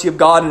mercy of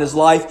God in his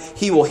life,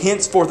 he will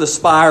henceforth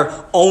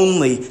aspire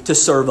only to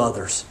serve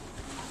others."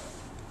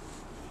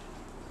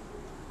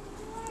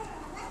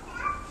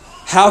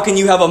 How can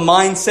you have a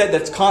mindset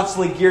that's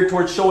constantly geared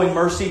towards showing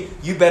mercy?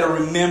 You better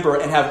remember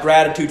and have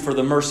gratitude for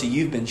the mercy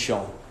you've been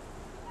shown.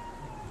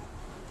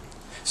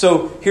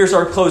 So here's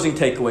our closing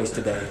takeaways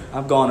today.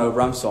 I've gone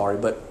over, I'm sorry,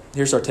 but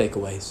here's our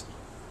takeaways.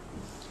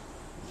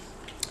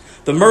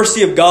 The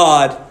mercy of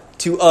God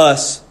to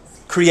us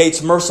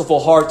creates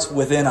merciful hearts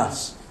within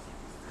us.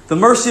 The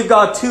mercy of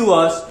God to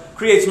us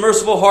creates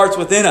merciful hearts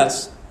within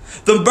us.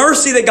 The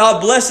mercy that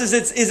God blesses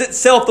is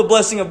itself the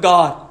blessing of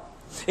God.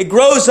 It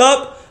grows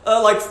up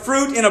like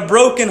fruit in a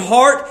broken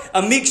heart,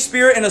 a meek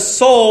spirit, and a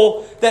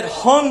soul that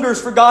hungers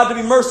for God to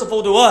be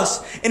merciful to us.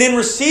 And in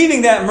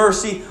receiving that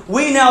mercy,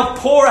 we now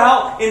pour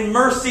out in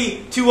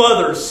mercy to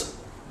others.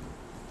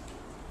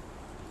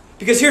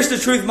 Because here's the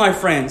truth, my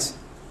friends.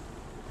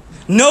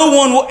 No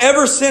one will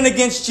ever sin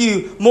against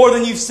you more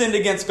than you've sinned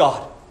against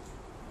God.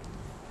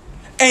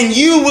 And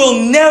you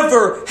will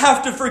never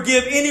have to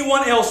forgive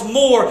anyone else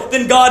more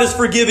than God has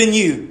forgiven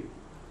you.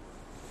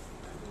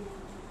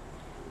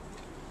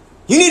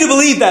 You need to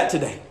believe that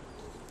today.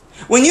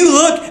 When you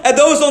look at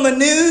those on the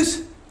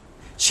news,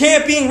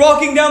 championing,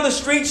 walking down the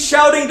street,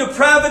 shouting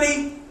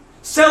depravity,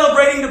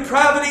 celebrating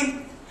depravity,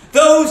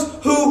 those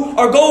who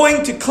are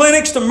going to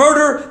clinics to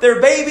murder their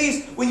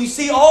babies, when you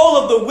see all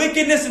of the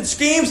wickedness and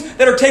schemes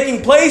that are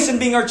taking place and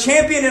being our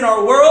champion in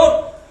our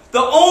world, the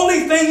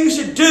only thing you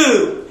should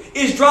do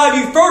is drive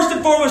you first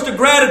and foremost to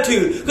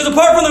gratitude. Because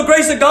apart from the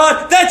grace of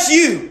God, that's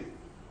you.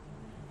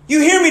 You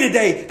hear me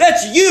today?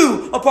 That's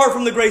you apart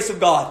from the grace of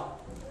God.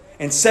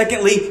 And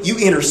secondly, you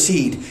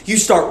intercede. You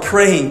start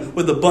praying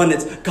with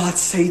abundance. God,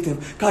 save them.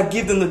 God,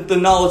 give them the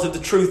knowledge of the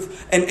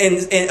truth and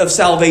of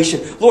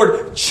salvation.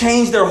 Lord,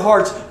 change their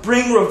hearts.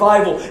 Bring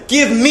revival.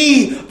 Give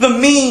me the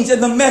means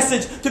and the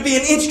message to be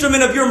an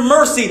instrument of your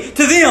mercy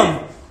to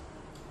them.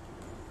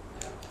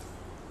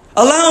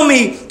 Allow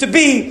me to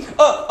be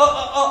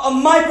a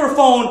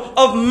microphone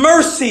of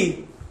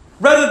mercy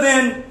rather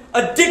than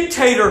a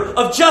dictator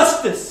of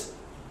justice.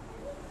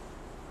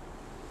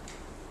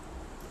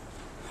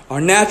 Our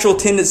natural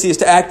tendency is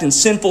to act in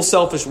sinful,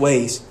 selfish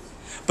ways.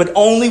 But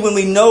only when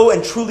we know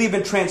and truly have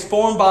been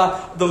transformed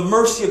by the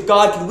mercy of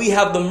God can we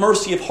have the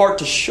mercy of heart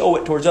to show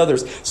it towards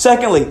others.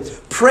 Secondly,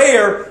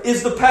 prayer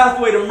is the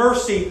pathway to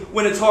mercy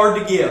when it's hard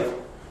to give.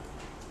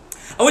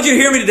 I want you to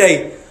hear me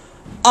today.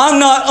 I'm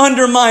not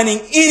undermining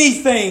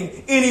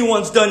anything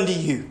anyone's done to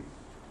you.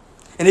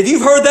 And if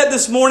you've heard that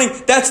this morning,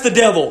 that's the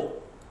devil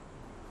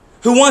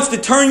who wants to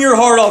turn your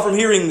heart off from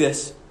hearing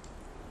this.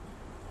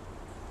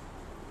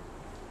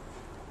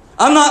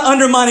 I'm not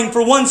undermining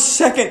for 1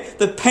 second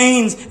the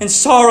pains and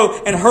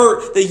sorrow and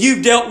hurt that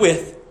you've dealt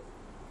with.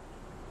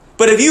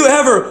 But if you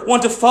ever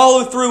want to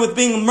follow through with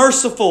being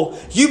merciful,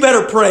 you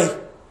better pray.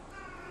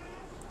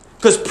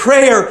 Because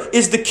prayer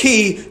is the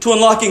key to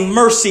unlocking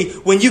mercy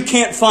when you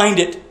can't find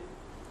it.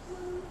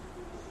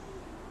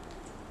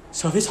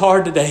 So if it's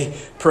hard today,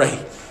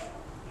 pray.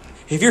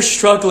 If you're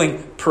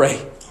struggling,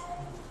 pray.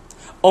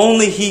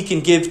 Only He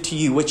can give to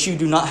you what you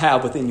do not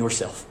have within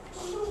yourself.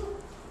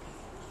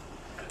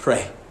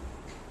 Pray.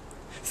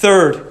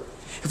 Third,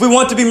 if we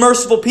want to be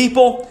merciful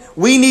people,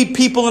 we need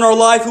people in our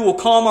life who will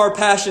calm our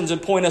passions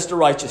and point us to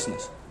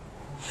righteousness.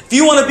 If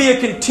you want to be a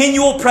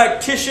continual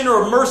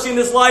practitioner of mercy in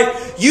this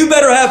life, you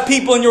better have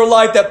people in your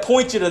life that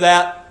point you to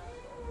that.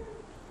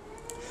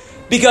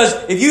 Because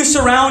if you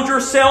surround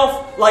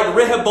yourself like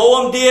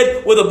Rehoboam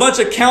did with a bunch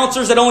of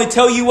counselors that only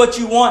tell you what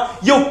you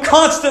want, you'll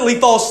constantly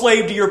fall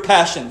slave to your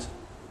passions.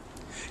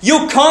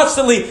 You'll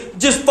constantly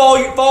just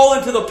fall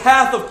into the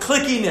path of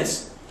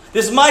clickiness.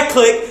 This is my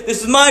clique,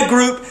 this is my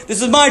group,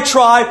 this is my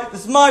tribe,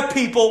 this is my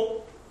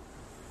people.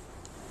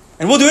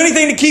 And we'll do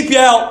anything to keep you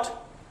out.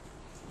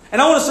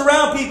 And I want to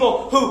surround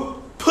people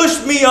who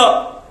push me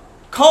up,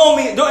 call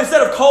me,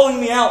 instead of calling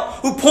me out,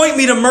 who point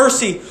me to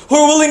mercy, who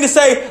are willing to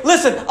say,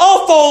 listen,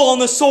 I'll fall on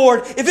the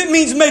sword if it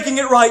means making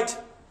it right.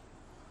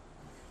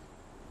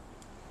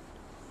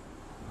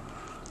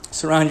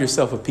 Surround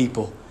yourself with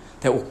people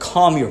that will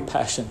calm your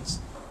passions,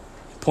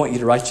 point you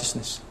to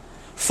righteousness.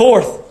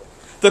 Fourth,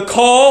 the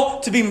call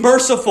to be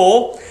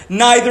merciful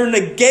neither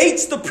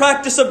negates the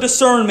practice of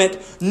discernment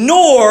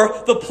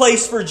nor the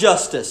place for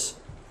justice.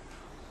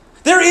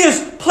 There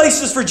is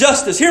places for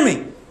justice. Hear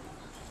me.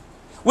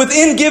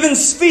 Within given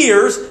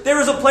spheres, there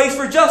is a place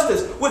for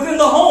justice. Within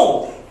the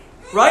home,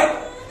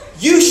 right?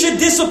 You should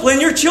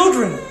discipline your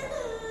children.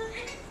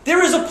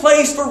 There is a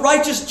place for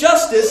righteous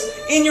justice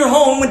in your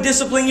home when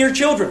disciplining your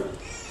children.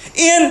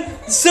 In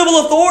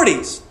civil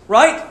authorities,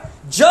 right?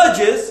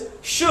 Judges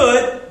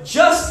should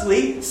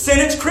justly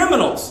sentence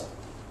criminals.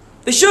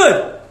 They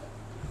should.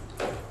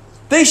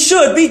 They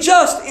should be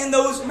just in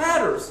those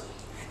matters.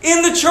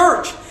 In the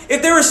church,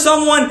 if there is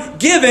someone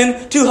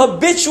given to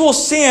habitual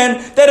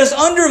sin that is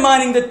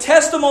undermining the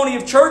testimony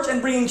of church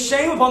and bringing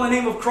shame upon the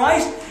name of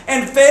Christ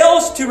and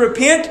fails to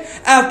repent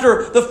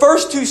after the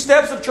first two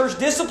steps of church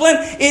discipline,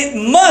 it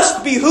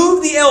must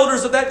behoove the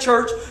elders of that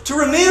church to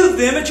remove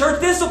them in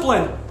church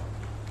discipline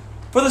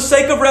for the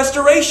sake of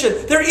restoration.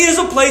 There is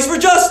a place for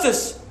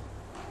justice.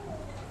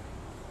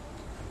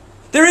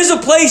 There is a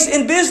place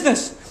in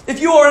business. If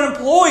you are an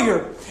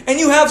employer and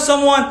you have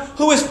someone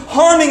who is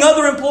harming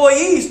other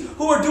employees,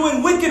 who are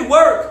doing wicked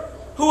work,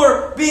 who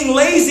are being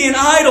lazy and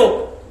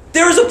idle,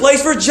 there is a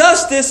place for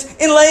justice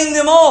in laying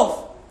them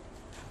off.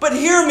 But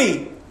hear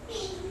me,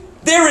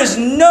 there is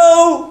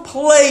no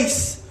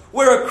place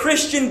where a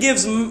Christian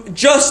gives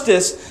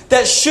justice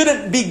that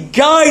shouldn't be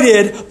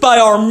guided by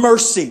our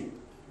mercy.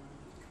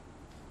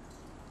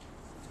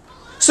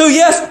 So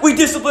yes, we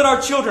discipline our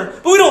children,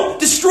 but we don't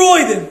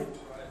destroy them.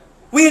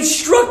 We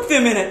instruct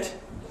them in it.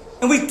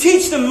 And we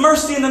teach them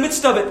mercy in the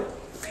midst of it.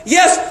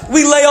 Yes,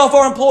 we lay off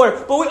our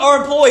employee,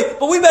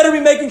 but we better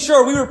be making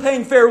sure we were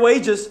paying fair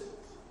wages.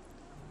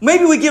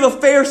 Maybe we give a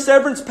fair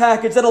severance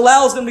package that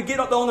allows them to get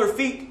up on their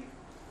feet.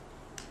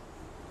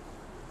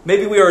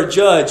 Maybe we are a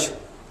judge,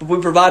 but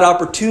we provide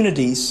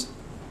opportunities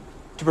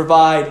to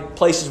provide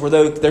places where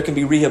there can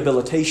be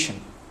rehabilitation.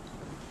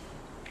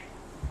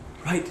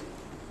 Right?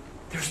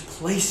 There's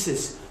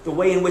places, the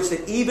way in which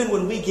that even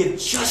when we give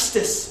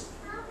justice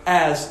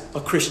as a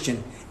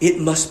Christian, it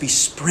must be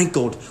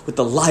sprinkled with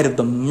the light of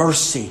the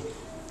mercy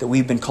that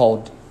we've been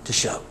called to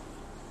show.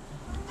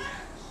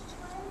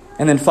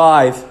 And then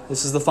 5,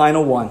 this is the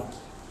final one.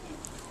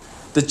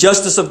 The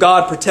justice of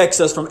God protects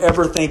us from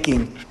ever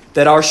thinking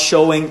that our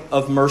showing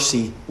of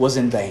mercy was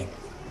in vain.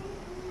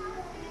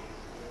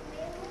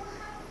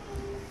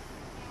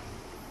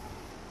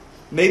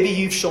 Maybe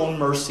you've shown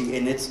mercy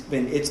and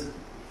it's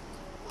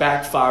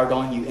backfired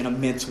on you in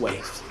immense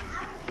ways.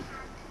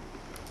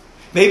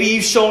 Maybe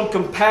you've shown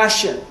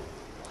compassion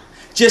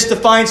just to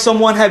find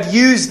someone have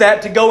used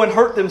that to go and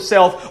hurt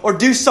themselves or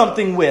do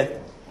something with.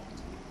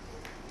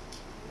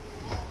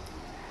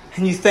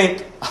 And you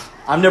think,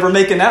 I'm never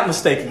making that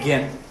mistake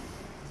again.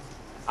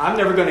 I'm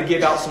never going to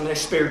give out some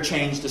spare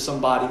change to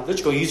somebody. They're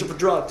just going to use it for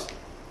drugs.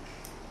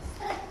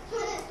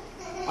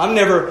 I'm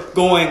never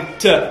going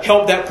to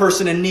help that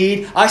person in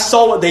need. I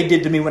saw what they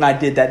did to me when I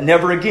did that.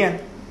 Never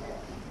again.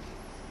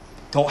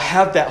 Don't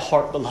have that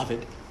heart,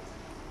 beloved.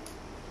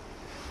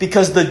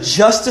 Because the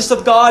justice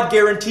of God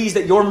guarantees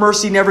that your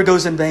mercy never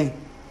goes in vain.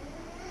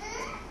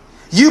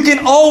 You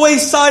can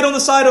always side on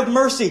the side of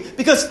mercy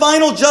because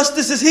final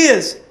justice is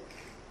His.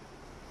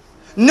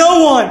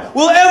 No one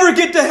will ever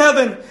get to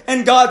heaven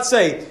and God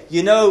say,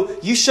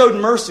 you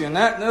showed mercy and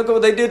that, look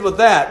what they did with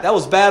that. That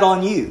was bad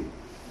on you.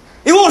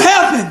 It won't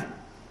happen.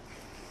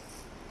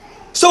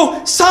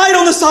 So side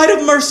on the side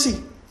of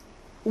mercy.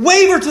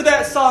 Waver to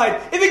that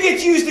side. If it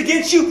gets used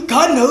against you,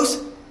 God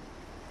knows.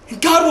 And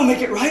God will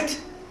make it right.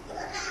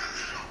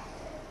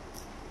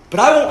 But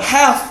I won't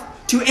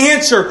have to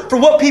answer for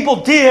what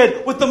people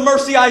did with the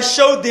mercy I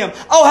showed them.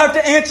 I'll have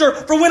to answer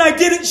for when I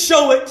didn't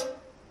show it.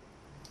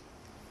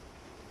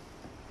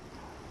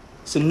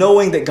 So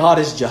knowing that God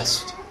is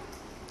just,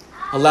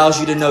 allows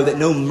you to know that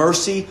no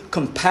mercy,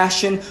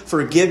 compassion,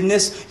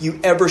 forgiveness you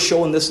ever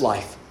show in this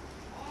life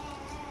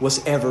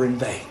was ever in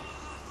vain,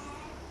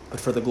 but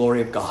for the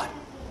glory of God.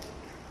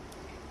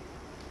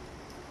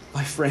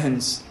 My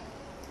friends,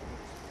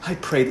 I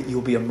pray that you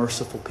will be a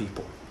merciful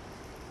people.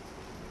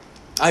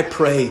 I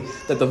pray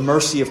that the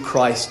mercy of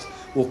Christ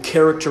will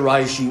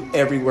characterize you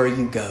everywhere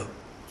you go.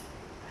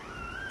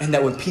 And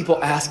that when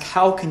people ask,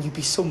 how can you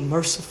be so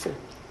merciful?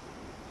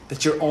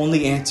 That your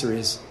only answer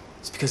is,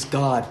 it's because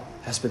God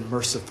has been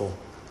merciful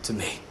to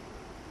me.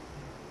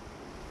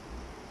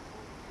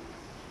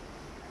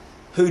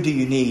 Who do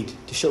you need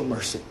to show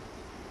mercy?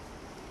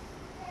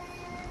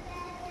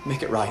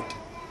 Make it right.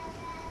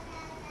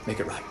 Make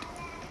it right.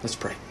 Let's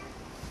pray.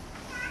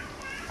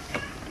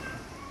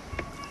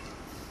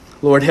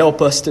 Lord,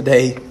 help us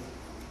today.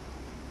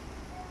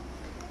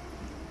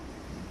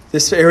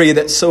 This area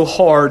that's so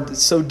hard,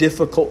 that's so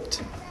difficult.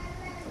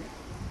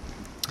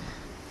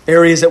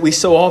 Areas that we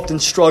so often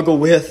struggle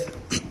with.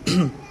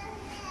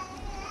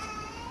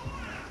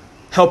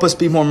 Help us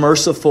be more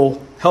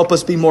merciful. Help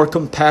us be more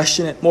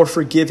compassionate, more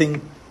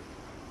forgiving.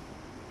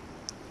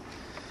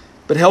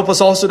 But help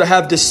us also to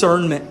have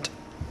discernment.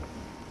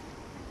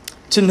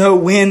 To know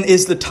when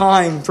is the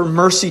time for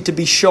mercy to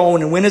be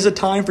shown and when is a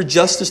time for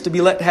justice to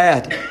be let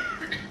had.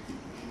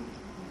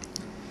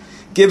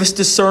 Give us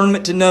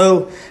discernment to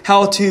know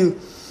how to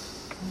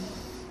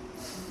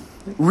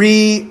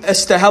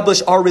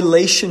re-establish our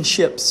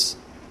relationships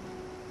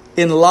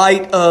in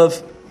light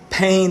of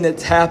pain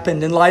that's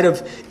happened, in light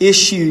of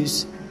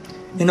issues,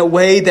 in a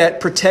way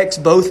that protects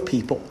both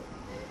people.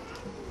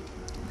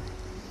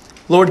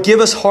 Lord,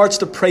 give us hearts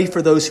to pray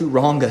for those who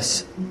wrong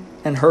us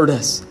and hurt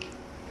us.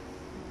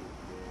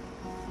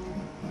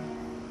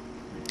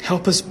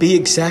 Help us be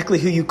exactly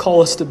who you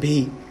call us to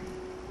be.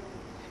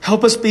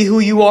 Help us be who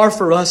you are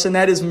for us, and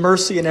that is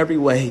mercy in every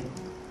way.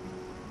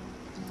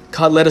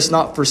 God, let us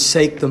not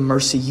forsake the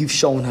mercy you've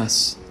shown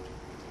us,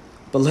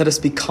 but let us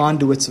be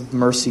conduits of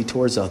mercy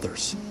towards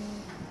others.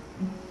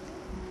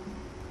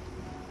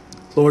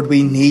 Lord,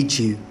 we need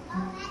you.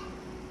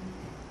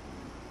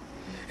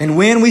 And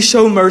when we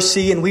show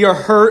mercy and we are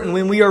hurt and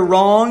when we are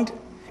wronged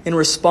in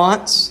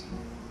response,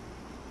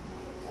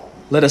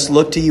 let us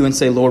look to you and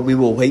say, Lord, we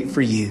will wait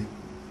for you.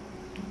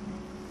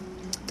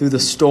 Through the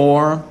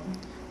storm,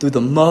 through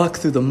the muck,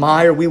 through the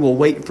mire, we will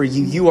wait for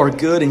you. You are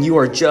good and you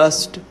are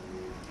just.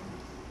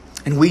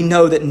 And we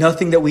know that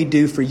nothing that we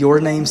do for your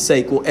name's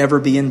sake will ever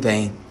be in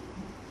vain.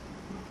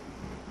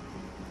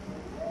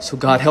 So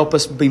God, help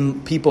us be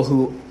people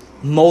who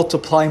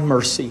multiply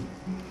mercy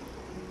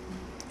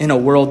in a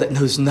world that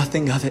knows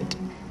nothing of it.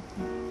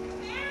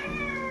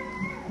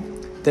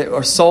 That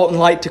are salt and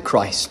light to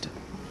Christ.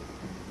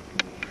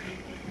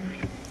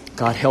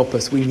 God, help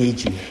us. We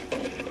need you.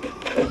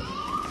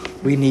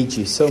 We need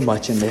you so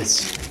much in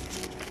this.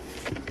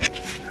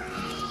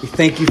 We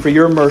thank you for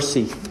your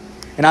mercy.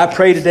 And I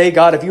pray today,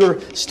 God, if you're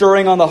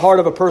stirring on the heart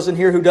of a person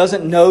here who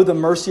doesn't know the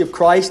mercy of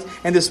Christ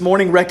and this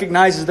morning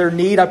recognizes their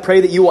need, I pray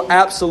that you will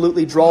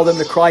absolutely draw them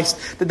to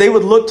Christ. That they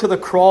would look to the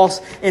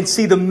cross and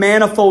see the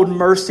manifold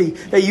mercy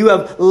that you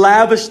have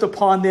lavished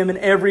upon them in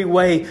every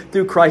way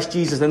through Christ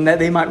Jesus, and that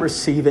they might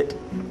receive it.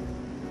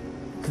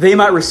 They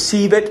might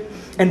receive it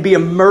and be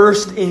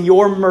immersed in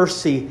your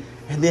mercy,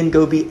 and then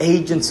go be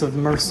agents of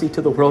mercy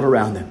to the world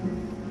around them.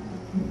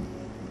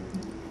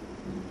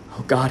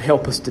 Oh God,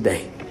 help us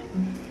today.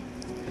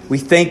 We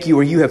thank you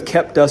where you have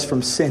kept us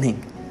from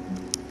sinning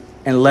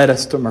and led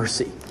us to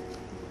mercy.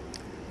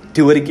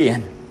 Do it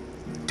again.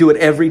 Do it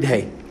every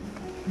day,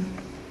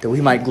 that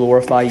we might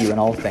glorify you in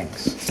all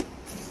things.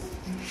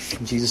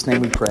 In Jesus'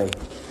 name we pray.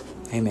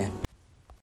 Amen.